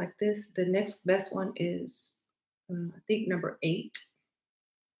one like this. The next best one is, I think, number 8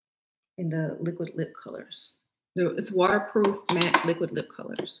 in the liquid lip colors. It's waterproof matte liquid lip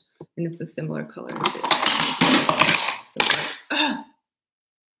colors, and it's a similar color as this.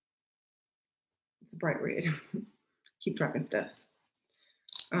 It's a bright red. Keep dropping stuff.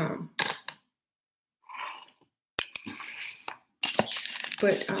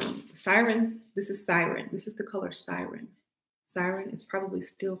 But Siren, this is Siren. This is the color Siren. Siren is probably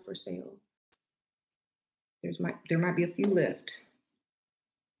still for sale. There might be a few left.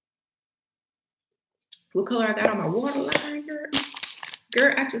 What color I got on my waterline, girl?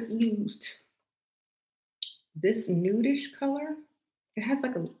 Girl, I just used this nudish color. It has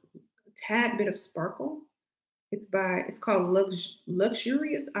like a tad bit of sparkle. It's called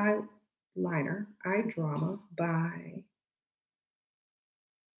Luxurious Eyeliner, Eye Drama by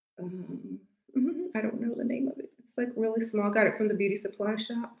I don't know the name of it. It's like really small. Got it from the beauty supply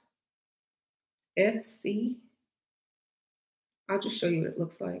shop. FC. I'll just show you what it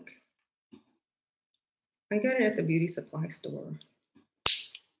looks like. I got it at the beauty supply store.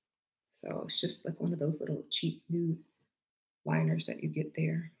 So it's just like one of those little cheap nude liners that you get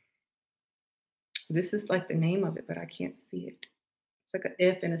there. This is like the name of it, but I can't see it. It's like an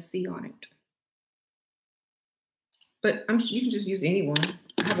F and a C on it. But you can just use any one.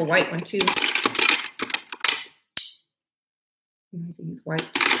 I have a white one too. You can use white.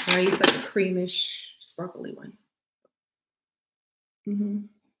 I use like a creamish, sparkly one.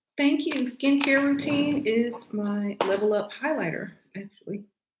 Thank you. Skincare routine is my Level Up highlighter, actually.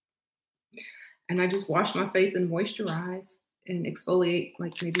 And I just wash my face and moisturize and exfoliate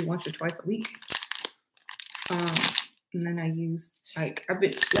like maybe once or twice a week. And then I use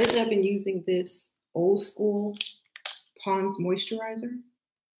lately I've been using this old school Pond's moisturizer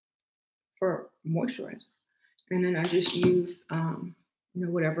for moisturizer. And then I just use,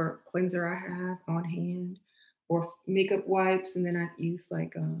 whatever cleanser I have on hand or makeup wipes. And then I use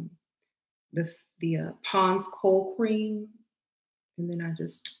like the Pond's cold cream. And then I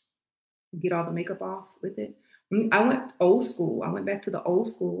just get all the makeup off with it. I went old school. I went back to the old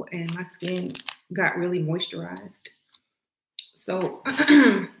school and my skin got really moisturized. So,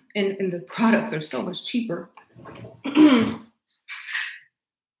 and the products are so much cheaper.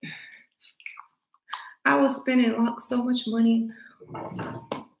 I was spending so much money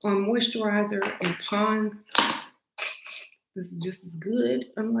on moisturizer and Pond's. This is just as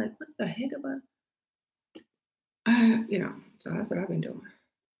good. I'm like, what the heck about? So that's what I've been doing.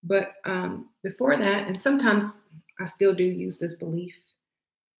 But before that, and sometimes I still do use this Belief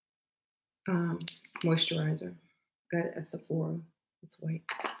moisturizer. Got it at Sephora. It's white.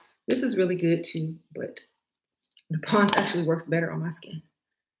 This is really good too, but the Pond's actually works better on my skin.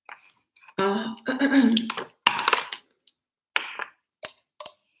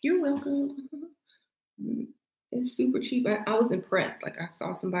 You're welcome. It's super cheap. I was impressed. Like I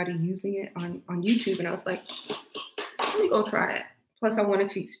saw somebody using it on YouTube and I was like, let me go try that. Plus I wanted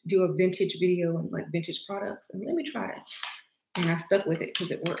to do a vintage video and like vintage products and let me try that. And I stuck with it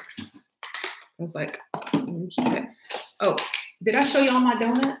because it works. I was like, let me keep that. Oh, did I show you all my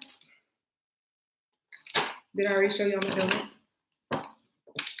donuts? Did I already show you all my donuts?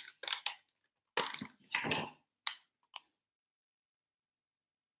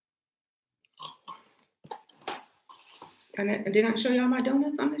 And I did not show y'all my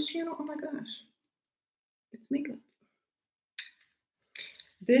donuts on this channel. Oh my gosh. It's makeup.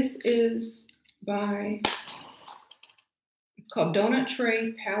 This is it's called Donut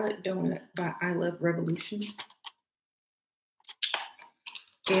Tray Palette Donut by I Love Revolution.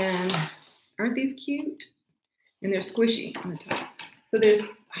 And aren't these cute? And they're squishy on the top. So there's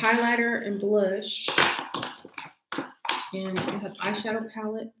highlighter and blush. And we have eyeshadow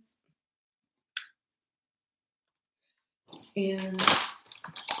palettes. And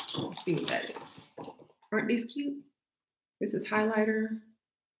let's see what that is. Aren't these cute? This is highlighter.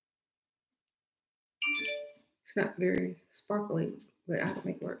 It's not very sparkly, but I can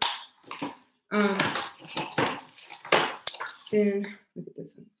make it work. Then look at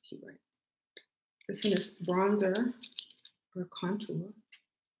this one. It's cute, right? This one is bronzer or contour.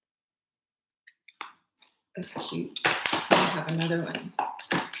 That's cute. I have another one.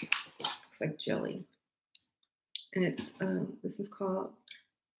 It's like jelly. And it's this is called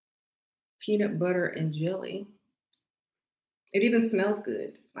peanut butter and jelly. It even smells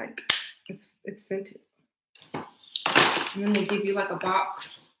good. Like it's scented. And then they give you like a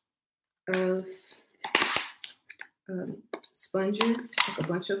box of sponges, like a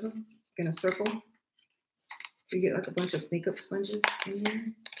bunch of them in a circle. You get like a bunch of makeup sponges in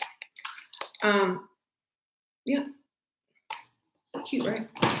here. Yeah. Cute, right?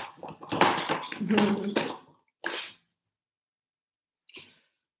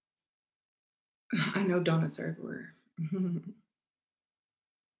 I know donuts are everywhere.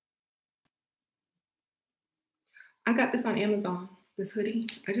 I got this on Amazon, this hoodie.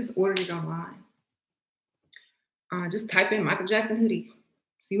 I just ordered it online. Just type in Michael Jackson hoodie.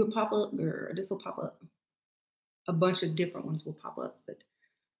 See what pop up, or this will pop up. A bunch of different ones will pop up, but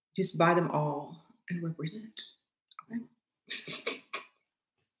just buy them all and represent. Okay.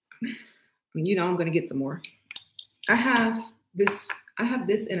 I'm gonna get some more. I have this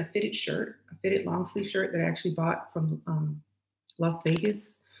in a fitted shirt, a fitted long sleeve shirt that I actually bought from Las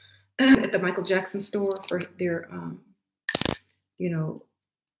Vegas at the Michael Jackson store for their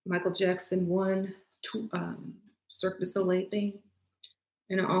Michael Jackson 1 Cirque du Soleil thing.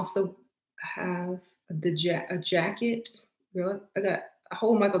 And I also have a jacket Girl, I got a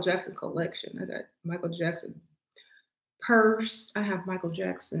whole Michael Jackson collection. I got Michael Jackson purse. I have Michael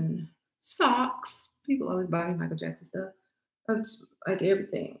Jackson socks. People always buy me Michael Jackson stuff. That's like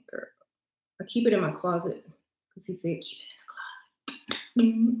everything, girl. I keep it in my closet because he said keep it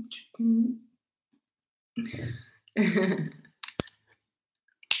in the closet.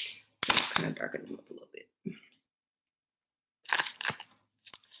 Kind of darken them up a little bit.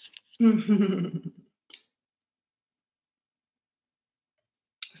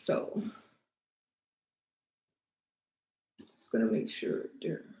 So, just gonna make sure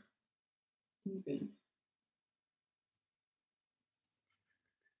they're even.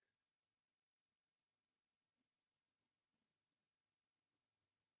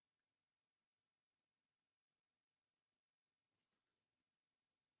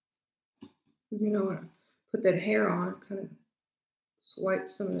 You know, when I put that hair on, kind of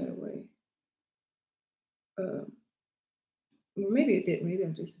swipe some of that away. Well, maybe it did. Maybe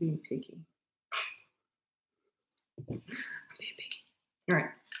I'm just being picky. I'm being picky. All right.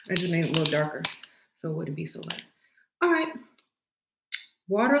 I just made it a little darker so it wouldn't be so light. All right.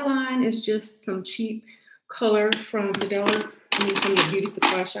 Waterline is just some cheap color from the from the beauty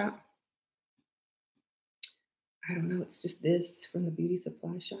supply shop. I don't know. It's just this from the beauty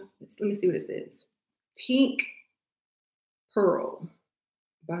supply shop. Let me see what it says. Pink Pearl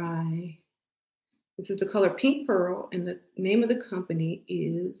by, this is the color Pink Pearl, and the name of the company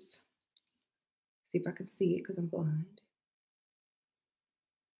is, see if I can see it because I'm blind.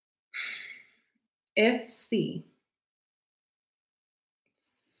 FC,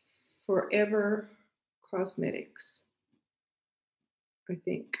 Forever Cosmetics. I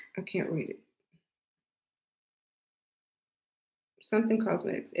think. I can't read it. Something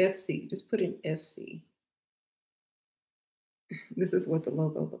Cosmetics, FC. Just put in FC. This is what the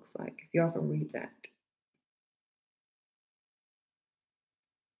logo looks like, if y'all can read that.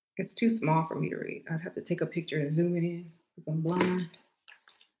 It's too small for me to read. I'd have to take a picture and zoom it in because I'm blind.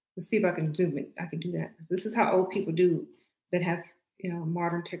 Let's see if I can zoom it. I can do that. This is how old people do that have, you know,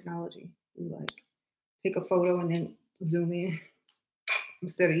 modern technology. We like take a photo and then zoom in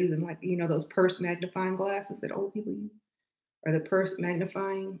instead of using, like, you know, those purse magnifying glasses that old people use, or the purse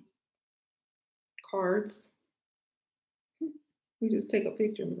magnifying cards. We just take a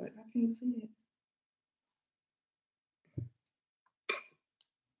picture and be like, I can't see it.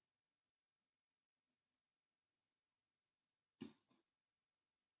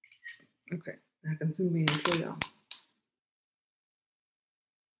 Okay, I can zoom in and show y'all.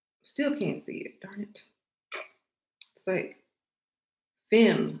 Still can't see it, darn it. It's like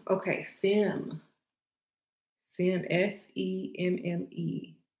Femme. Okay, Femme. Femme,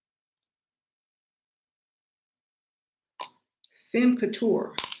 Femme. Femme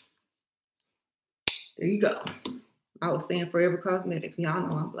Couture. There you go. I was saying Forever Cosmetics. Y'all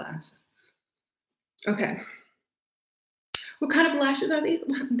know I'm blessed. Okay. What kind of lashes are these?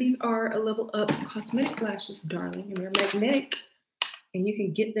 These are a level up cosmetic lashes, darling, and they're magnetic. And you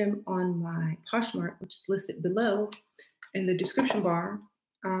can get them on my Poshmark, which is listed below in the description bar.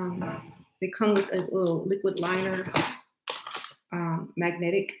 They come with a little liquid liner,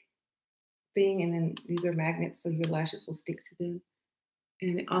 magnetic thing, and then these are magnets, so your lashes will stick to them.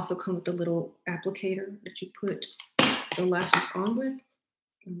 And it also comes with a little applicator that you put the lashes on with.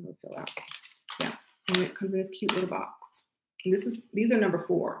 I'm gonna fill out. Yeah, and it comes in this cute little box. And these are number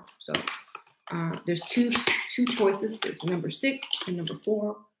 4. So there's two choices. There's number 6 and number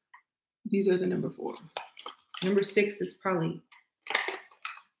 4. These are the number 4. Number 6 is probably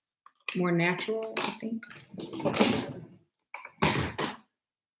more natural, I think.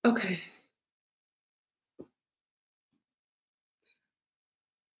 Okay.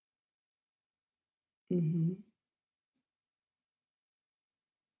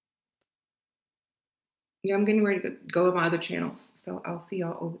 Yeah, I'm getting ready to go with my other channels, so I'll see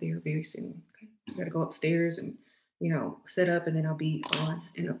y'all over there very soon. Okay, I gotta go upstairs and, you know, set up, and then I'll be on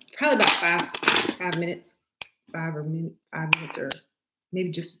in probably about 5 minutes, 5 minutes, or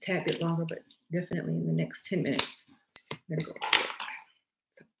maybe just a tad bit longer, but definitely in the next 10 minutes. I'm gonna go. Okay.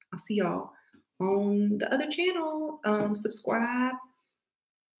 So I'll see y'all on the other channel. Subscribe,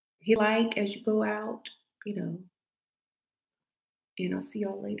 hit like as you go out, you know, and I'll see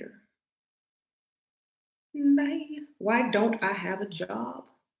y'all later. Bye. Why don't I have a job?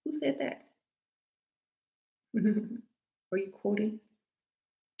 Who said that? Are you quoting?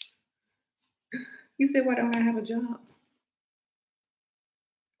 You said, why don't I have a job?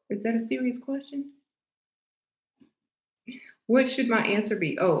 Is that a serious question? What should my answer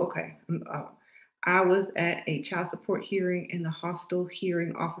be? Oh, okay. I was at a child support hearing, and the hostile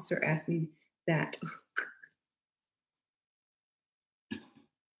hearing officer asked me that.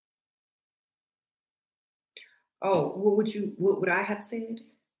 Oh, what would I have said?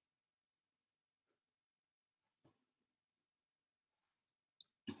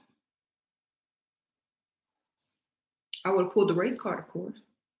 I would have pulled the race card, of course.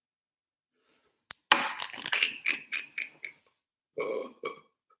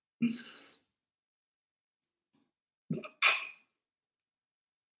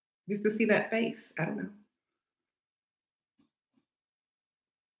 Just to see that face. I don't know.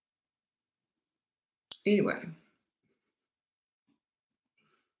 Anyway.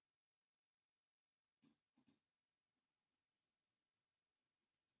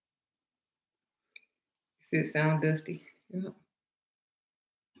 See it sound dusty. Yeah.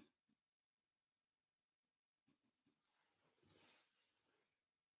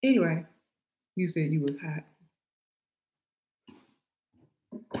 Anyway, you said you was hot.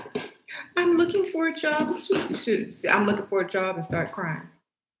 I'm looking for a job. You should say, I'm looking for a job and start crying.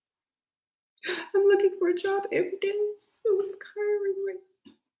 I'm looking for a job every day. It's just so tiring.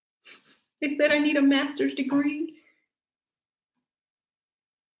 They said I need a master's degree.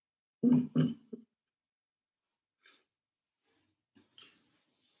 Mm-hmm.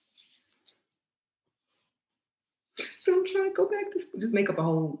 So I'm trying to go back to school. Just make up a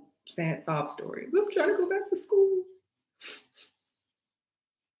whole sad sob story. I'm trying to go back to school.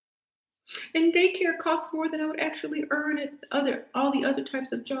 And daycare costs more than I would actually earn at all the other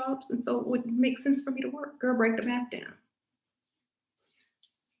types of jobs. And so it would make sense for me to work. Girl, break the math down.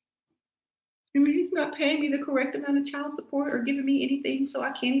 I mean, he's not paying me the correct amount of child support or giving me anything, so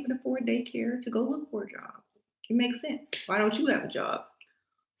I can't even afford daycare to go look for a job. It makes sense. Why don't you have a job,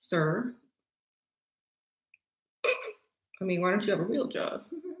 sir? I mean, why don't you have a real job?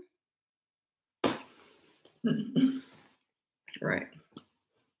 Right.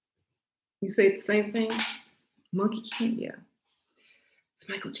 You say the same thing? Monkey King, yeah. It's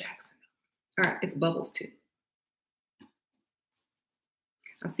Michael Jackson. All right, it's Bubbles too.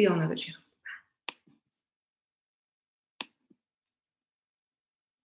 I'll see you on another channel.